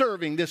not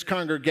serving this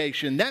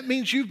congregation, that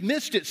means you've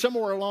missed it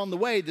somewhere along the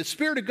way. The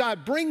Spirit of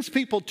God brings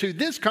people to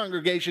this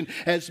congregation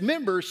as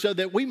members so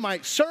that we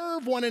might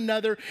serve one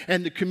another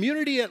and the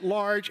community at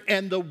large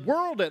and the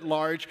world at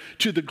large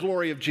to the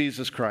glory of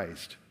Jesus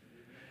Christ.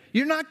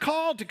 You're not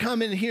called to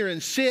come in here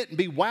and sit and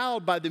be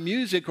wowed by the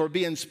music or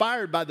be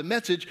inspired by the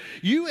message.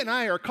 You and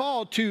I are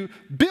called to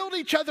build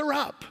each other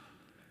up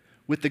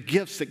with the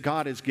gifts that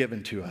God has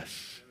given to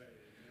us.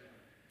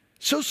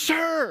 So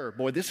serve.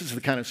 Boy, this is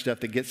the kind of stuff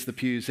that gets the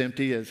pews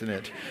empty, isn't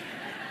it?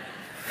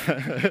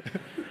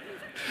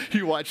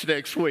 You watch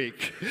next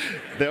week.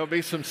 There'll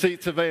be some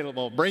seats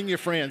available. Bring your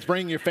friends,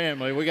 bring your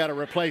family. We got to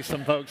replace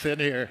some folks in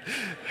here.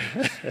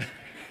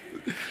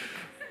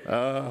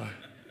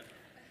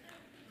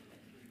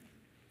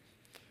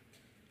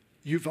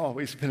 You've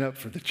always been up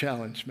for the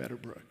challenge,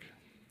 Meadowbrook.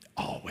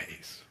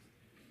 Always.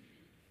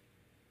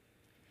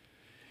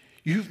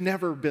 You've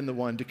never been the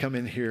one to come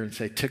in here and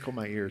say, tickle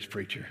my ears,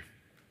 preacher.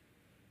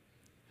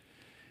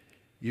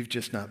 You've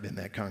just not been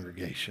that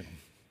congregation.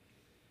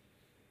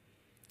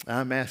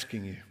 I'm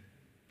asking you,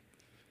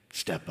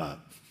 step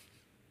up.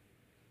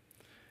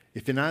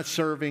 If you're not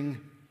serving,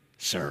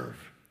 serve.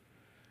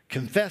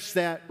 Confess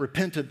that,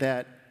 repent of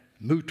that,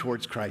 move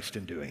towards Christ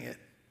in doing it.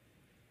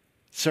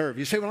 Serve.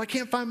 You say, well, I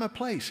can't find my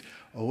place.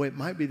 Oh, it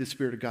might be the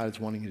Spirit of God is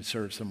wanting you to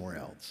serve somewhere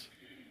else.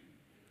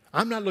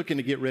 I'm not looking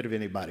to get rid of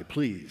anybody,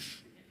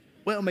 please.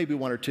 Well, maybe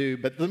one or two,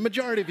 but the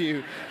majority of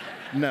you,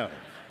 no.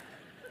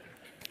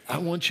 I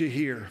want you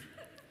here.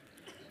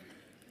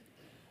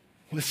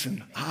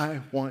 Listen, I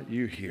want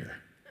you here.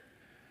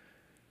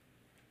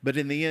 But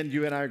in the end,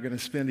 you and I are going to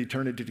spend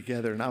eternity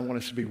together, and I want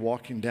us to be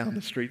walking down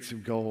the streets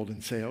of gold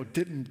and say, oh,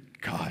 didn't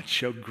God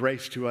show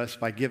grace to us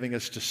by giving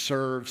us to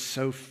serve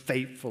so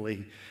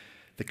faithfully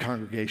the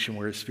congregation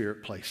where His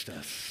Spirit placed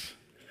us?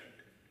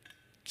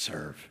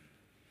 Serve.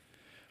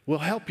 We'll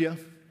help you.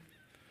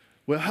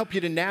 We'll help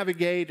you to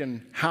navigate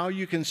and how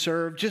you can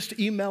serve. Just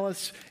email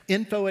us,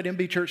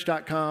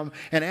 info@mbchurch.com,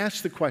 and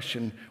ask the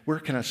question, where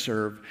can I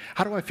serve?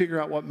 How do I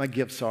figure out what my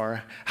gifts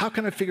are? How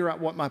can I figure out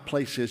what my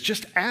place is?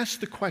 Just ask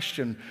the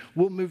question.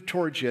 We'll move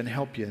towards you and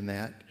help you in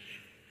that.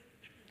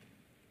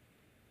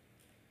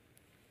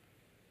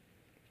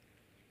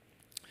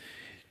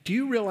 Do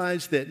you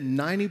realize that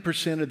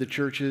 90% of the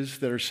churches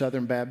that are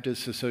Southern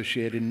Baptist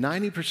associated,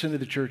 90% of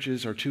the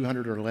churches are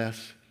 200 or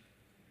less?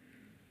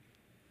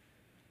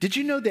 Did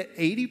you know that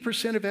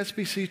 80% of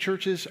SBC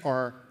churches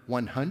are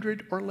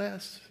 100 or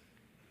less?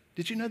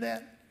 Did you know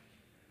that?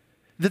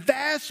 The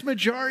vast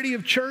majority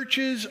of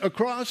churches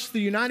across the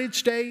United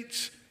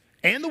States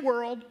and the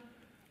world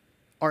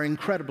are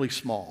incredibly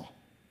small.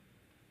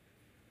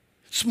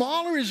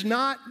 Smaller is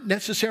not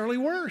necessarily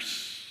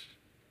worse.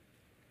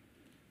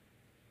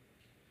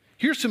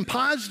 Here's some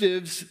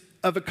positives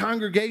of a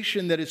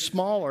congregation that is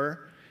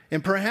smaller,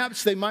 and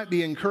perhaps they might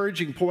be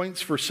encouraging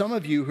points for some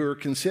of you who are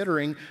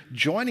considering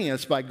joining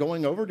us by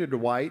going over to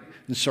Dwight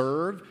and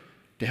serve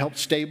to help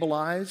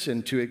stabilize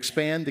and to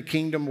expand the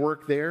kingdom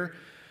work there.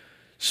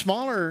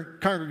 Smaller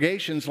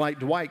congregations like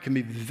Dwight can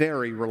be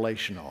very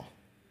relational.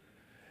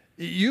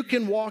 You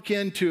can walk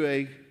into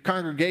a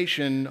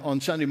congregation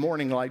on Sunday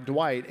morning like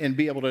Dwight and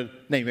be able to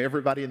name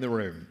everybody in the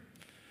room.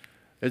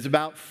 There's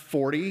about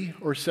 40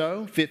 or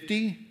so,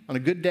 50 on a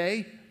good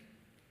day,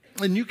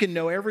 and you can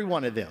know every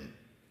one of them.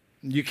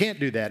 You can't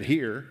do that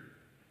here.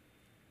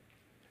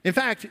 In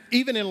fact,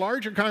 even in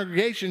larger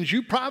congregations,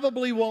 you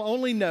probably will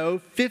only know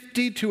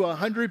 50 to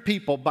 100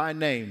 people by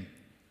name.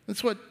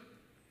 That's what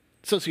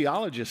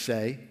sociologists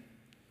say.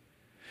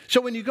 So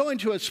when you go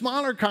into a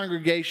smaller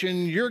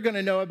congregation, you're going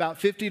to know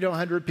about 50 to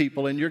 100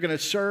 people, and you're going to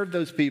serve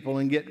those people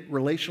and get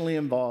relationally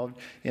involved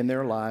in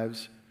their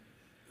lives.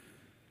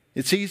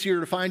 It's easier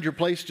to find your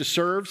place to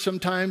serve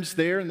sometimes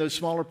there in those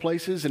smaller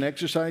places and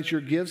exercise your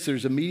gifts.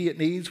 There's immediate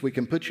needs. We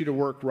can put you to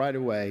work right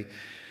away.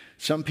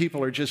 Some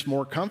people are just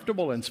more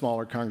comfortable in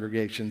smaller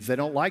congregations. They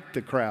don't like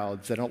the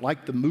crowds. They don't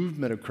like the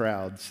movement of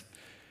crowds.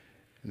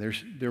 And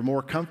they're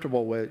more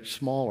comfortable with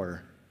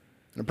smaller.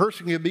 And a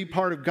person can be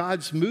part of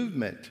God's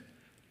movement.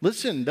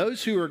 Listen,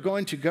 those who are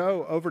going to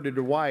go over to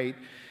Dwight,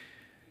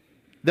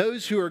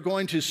 those who are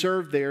going to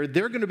serve there,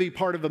 they're going to be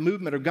part of a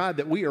movement of God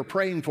that we are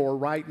praying for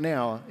right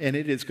now, and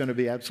it is going to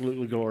be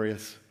absolutely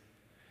glorious.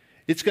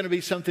 It's going to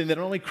be something that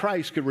only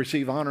Christ could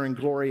receive honor and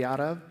glory out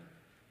of.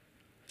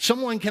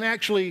 Someone can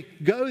actually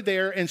go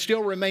there and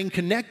still remain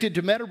connected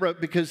to Meadowbrook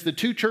because the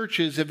two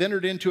churches have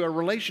entered into a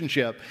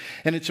relationship.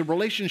 And it's a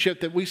relationship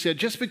that we said,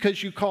 just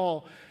because you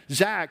call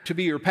Zach to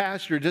be your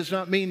pastor does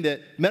not mean that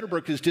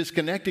Meadowbrook is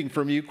disconnecting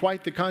from you.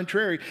 Quite the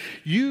contrary.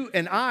 You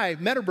and I,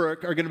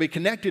 Meadowbrook, are going to be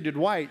connected to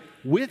Dwight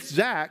with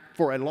Zach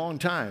for a long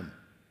time.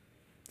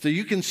 So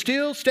you can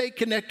still stay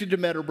connected to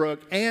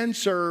Meadowbrook and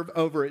serve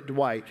over at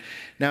Dwight.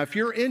 Now, if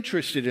you're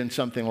interested in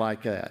something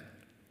like that,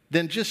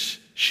 then just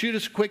shoot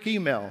us a quick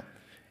email,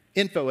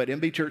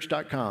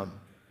 info@mbchurch.com,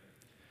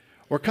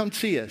 or come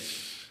see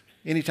us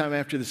anytime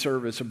after the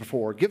service or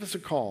before. Give us a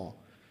call.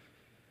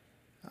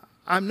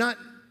 I'm not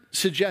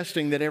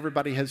suggesting that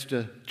everybody has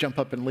to jump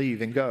up and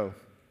leave and go,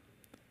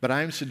 but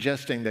I'm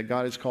suggesting that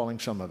God is calling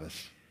some of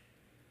us,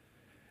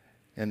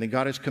 and that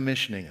God is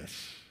commissioning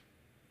us,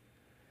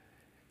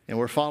 and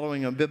we're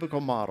following a biblical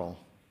model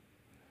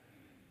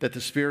that the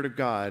Spirit of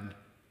God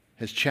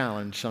has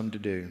challenged some to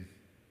do,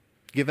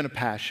 given a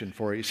passion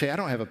for it. You say, I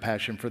don't have a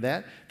passion for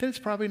that. Then it's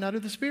probably not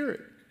of the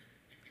Spirit.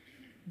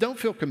 Don't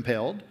feel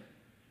compelled.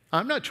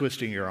 I'm not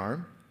twisting your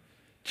arm.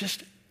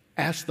 Just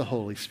ask the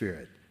Holy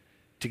Spirit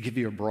to give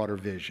you a broader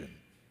vision.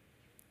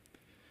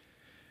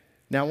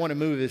 Now I want to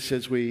move us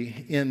as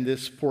we end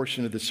this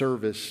portion of the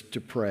service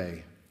to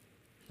pray.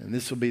 And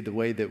this will be the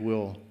way that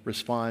we'll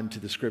respond to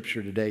the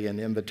scripture today, an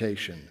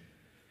invitation.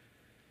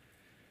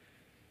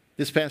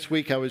 This past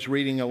week I was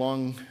reading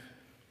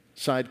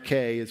alongside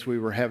Kay as we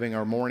were having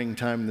our morning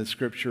time in the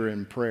scripture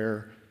and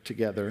prayer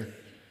together.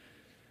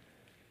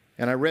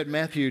 And I read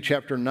Matthew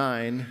chapter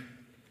 9.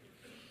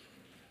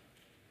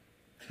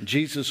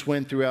 Jesus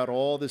went throughout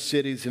all the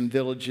cities and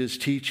villages,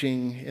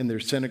 teaching in their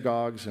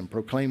synagogues and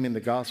proclaiming the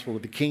gospel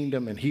of the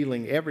kingdom and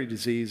healing every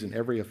disease and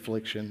every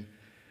affliction.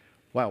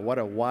 Wow, what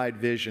a wide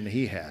vision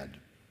he had.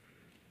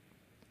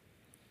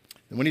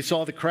 And when he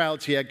saw the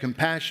crowds, he had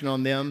compassion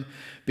on them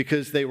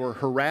because they were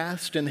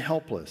harassed and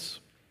helpless,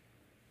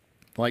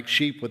 like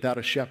sheep without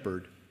a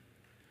shepherd.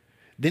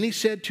 Then he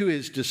said to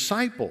his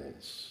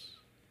disciples,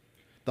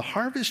 "The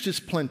harvest is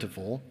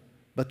plentiful,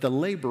 but the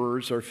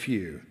laborers are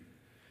few.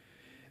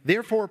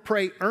 Therefore,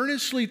 pray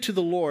earnestly to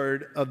the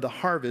Lord of the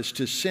harvest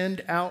to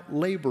send out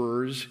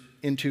laborers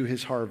into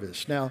his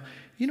harvest." Now,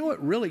 you know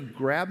what really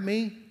grabbed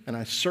me, and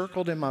I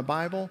circled in my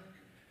Bible?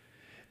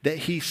 That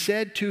he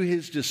said to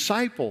his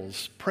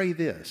disciples, pray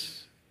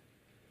this.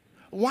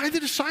 Why the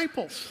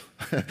disciples?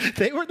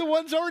 They were the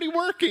ones already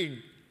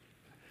working.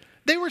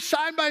 They were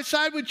side by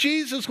side with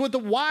Jesus with a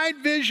wide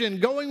vision,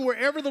 going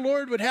wherever the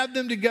Lord would have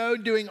them to go,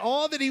 doing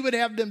all that he would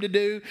have them to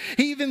do.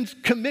 He even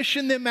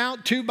commissioned them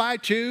out 2 by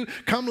 2.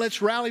 Come,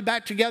 let's rally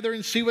back together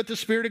and see what the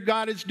Spirit of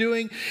God is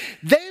doing.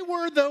 They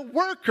were the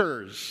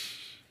workers.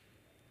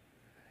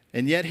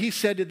 And yet he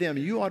said to them,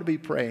 you ought to be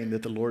praying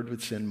that the Lord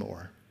would send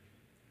more.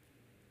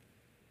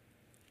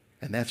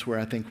 And that's where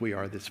I think we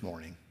are this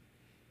morning.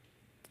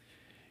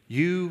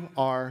 You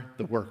are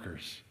the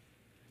workers.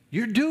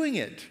 You're doing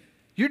it.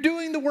 You're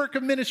doing the work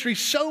of ministry,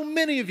 so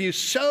many of you,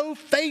 so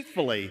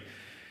faithfully.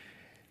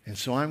 And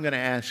so I'm going to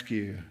ask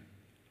you,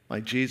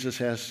 like Jesus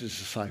asked his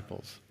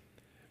disciples,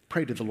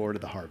 pray to the Lord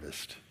of the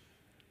harvest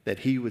that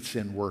he would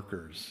send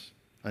workers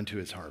unto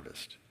his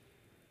harvest.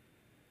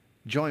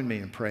 Join me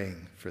in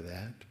praying for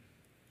that.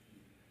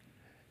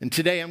 And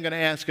today I'm going to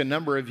ask a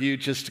number of you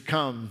just to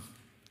come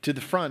to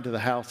the front of the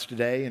house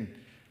today and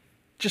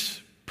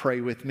just pray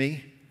with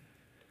me.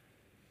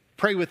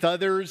 Pray with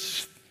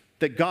others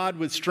that God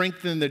would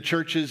strengthen the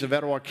churches of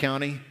Etowah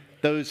County,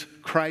 those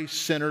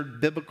Christ-centered,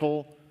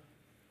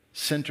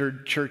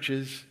 biblical-centered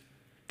churches,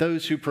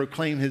 those who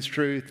proclaim his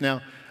truth.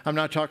 Now, I'm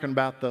not talking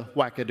about the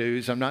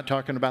wackadoos. I'm not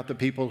talking about the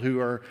people who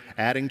are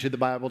adding to the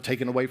Bible,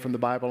 taking away from the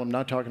Bible. I'm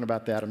not talking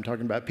about that. I'm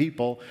talking about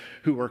people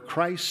who are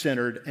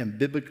Christ-centered and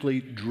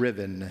biblically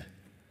driven,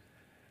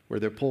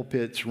 where their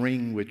pulpits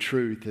ring with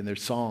truth and their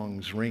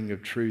songs ring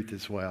of truth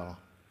as well.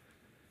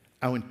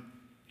 I want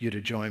you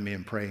to join me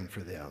in praying for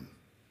them,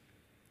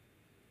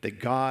 that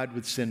God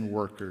would send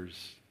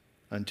workers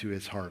unto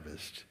his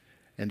harvest,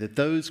 and that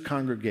those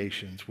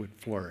congregations would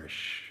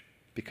flourish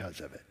because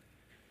of it.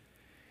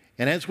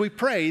 And as we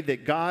pray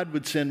that God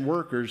would send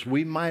workers,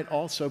 we might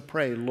also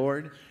pray,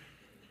 Lord,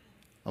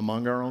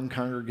 among our own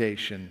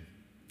congregation,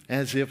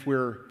 as if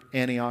we're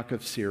Antioch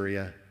of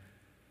Syria,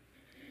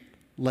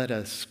 let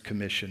us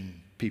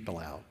commission people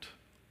out.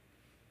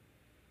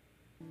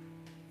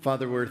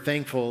 Father, we're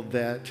thankful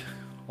that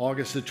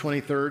August the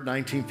 23rd,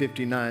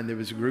 1959, there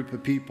was a group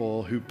of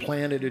people who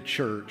planted a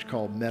church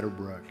called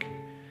Meadowbrook.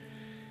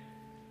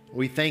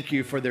 We thank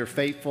you for their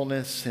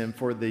faithfulness and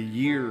for the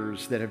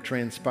years that have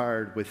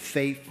transpired with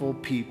faithful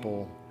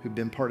people who've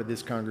been part of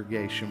this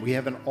congregation. We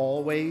haven't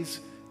always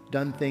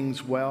done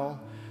things well,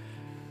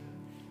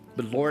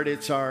 but Lord,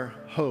 it's our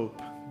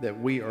hope that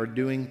we are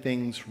doing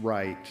things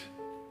right,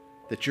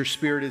 that your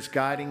Spirit is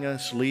guiding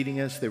us, leading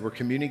us, that we're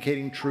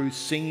communicating truth,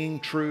 singing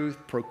truth,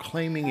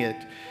 proclaiming it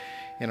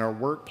in our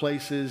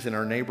workplaces, in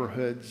our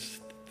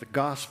neighborhoods, the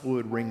gospel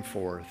would ring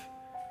forth.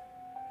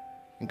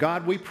 And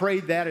God, we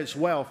prayed that as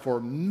well for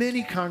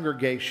many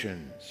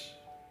congregations,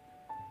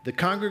 the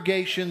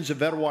congregations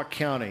of Etowah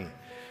County,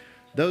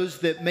 those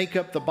that make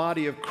up the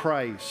body of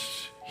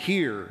Christ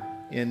here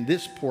in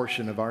this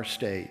portion of our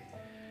state.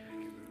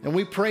 And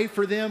we pray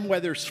for them,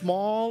 whether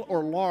small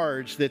or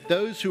large, that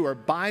those who are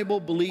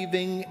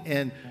Bible-believing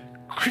and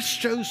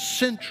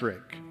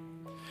Christocentric,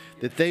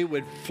 that they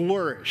would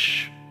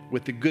flourish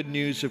with the good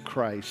news of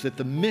Christ, that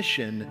the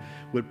mission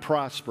would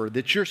prosper,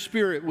 that your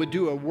Spirit would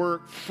do a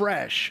work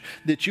fresh,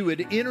 that you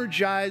would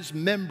energize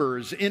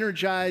members,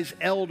 energize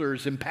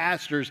elders and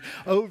pastors,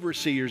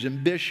 overseers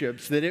and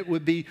bishops, that it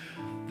would be,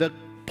 the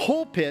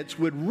pulpits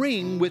would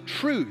ring with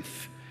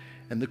truth,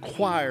 and the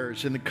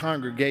choirs in the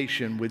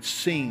congregation would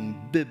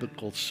sing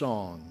biblical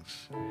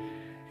songs,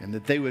 and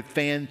that they would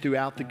fan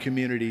throughout the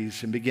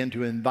communities and begin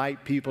to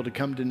invite people to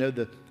come to know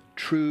the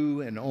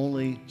true and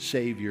only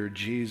Savior,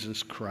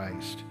 Jesus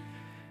Christ,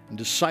 and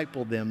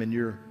disciple them in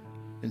your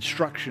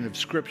instruction of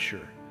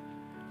Scripture.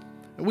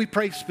 And we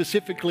pray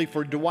specifically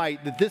for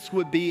Dwight that this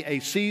would be a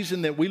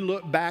season that we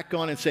look back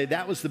on and say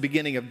that was the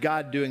beginning of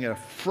God doing a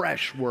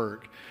fresh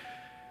work,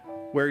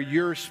 where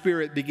your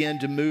Spirit began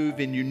to move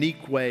in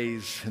unique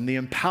ways, and the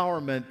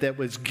empowerment that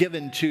was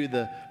given to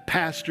the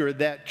pastor of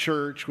that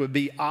church would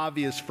be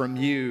obvious from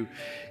you.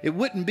 It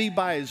wouldn't be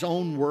by his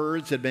own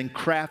words that had been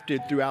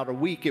crafted throughout a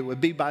week. It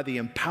would be by the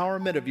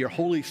empowerment of your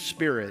Holy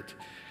Spirit.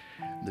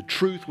 The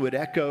truth would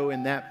echo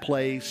in that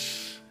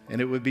place,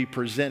 and it would be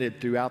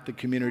presented throughout the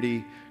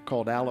community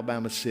called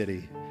Alabama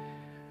City.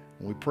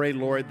 And we pray,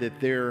 Lord, that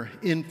their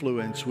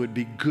influence would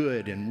be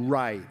good and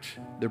right,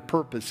 their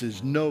purpose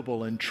is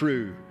noble and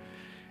true,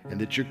 and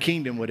that your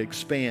kingdom would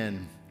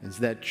expand as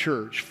that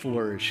church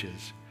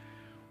flourishes.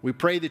 We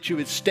pray that you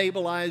would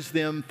stabilize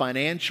them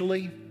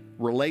financially,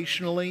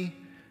 relationally.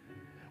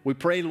 We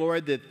pray,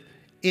 Lord, that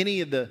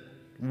any of the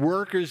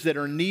workers that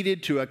are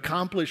needed to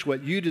accomplish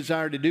what you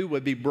desire to do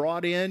would be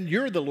brought in.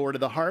 You're the Lord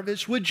of the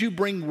harvest. Would you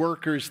bring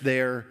workers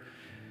there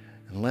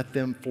and let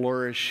them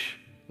flourish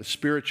with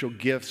spiritual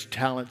gifts,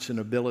 talents, and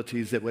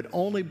abilities that would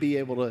only be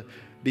able to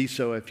be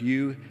so if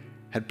you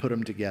had put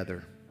them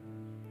together.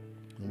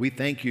 We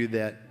thank you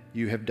that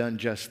you have done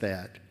just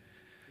that.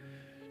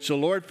 So,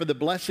 Lord, for the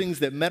blessings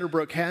that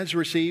Meadowbrook has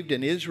received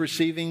and is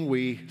receiving,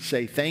 we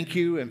say thank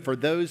you. And for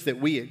those that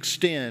we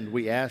extend,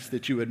 we ask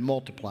that you would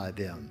multiply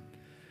them.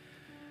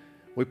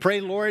 We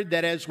pray, Lord,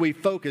 that as we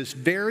focus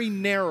very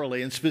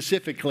narrowly and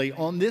specifically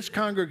on this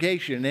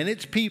congregation and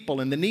its people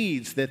and the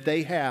needs that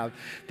they have,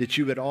 that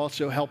you would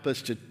also help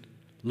us to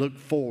look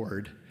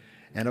forward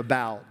and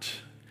about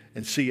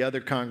and see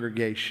other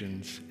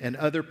congregations and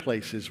other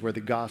places where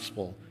the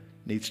gospel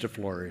needs to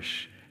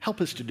flourish.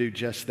 Help us to do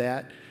just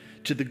that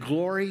to the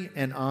glory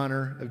and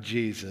honor of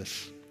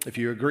Jesus. If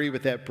you agree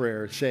with that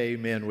prayer, say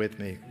amen with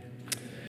me.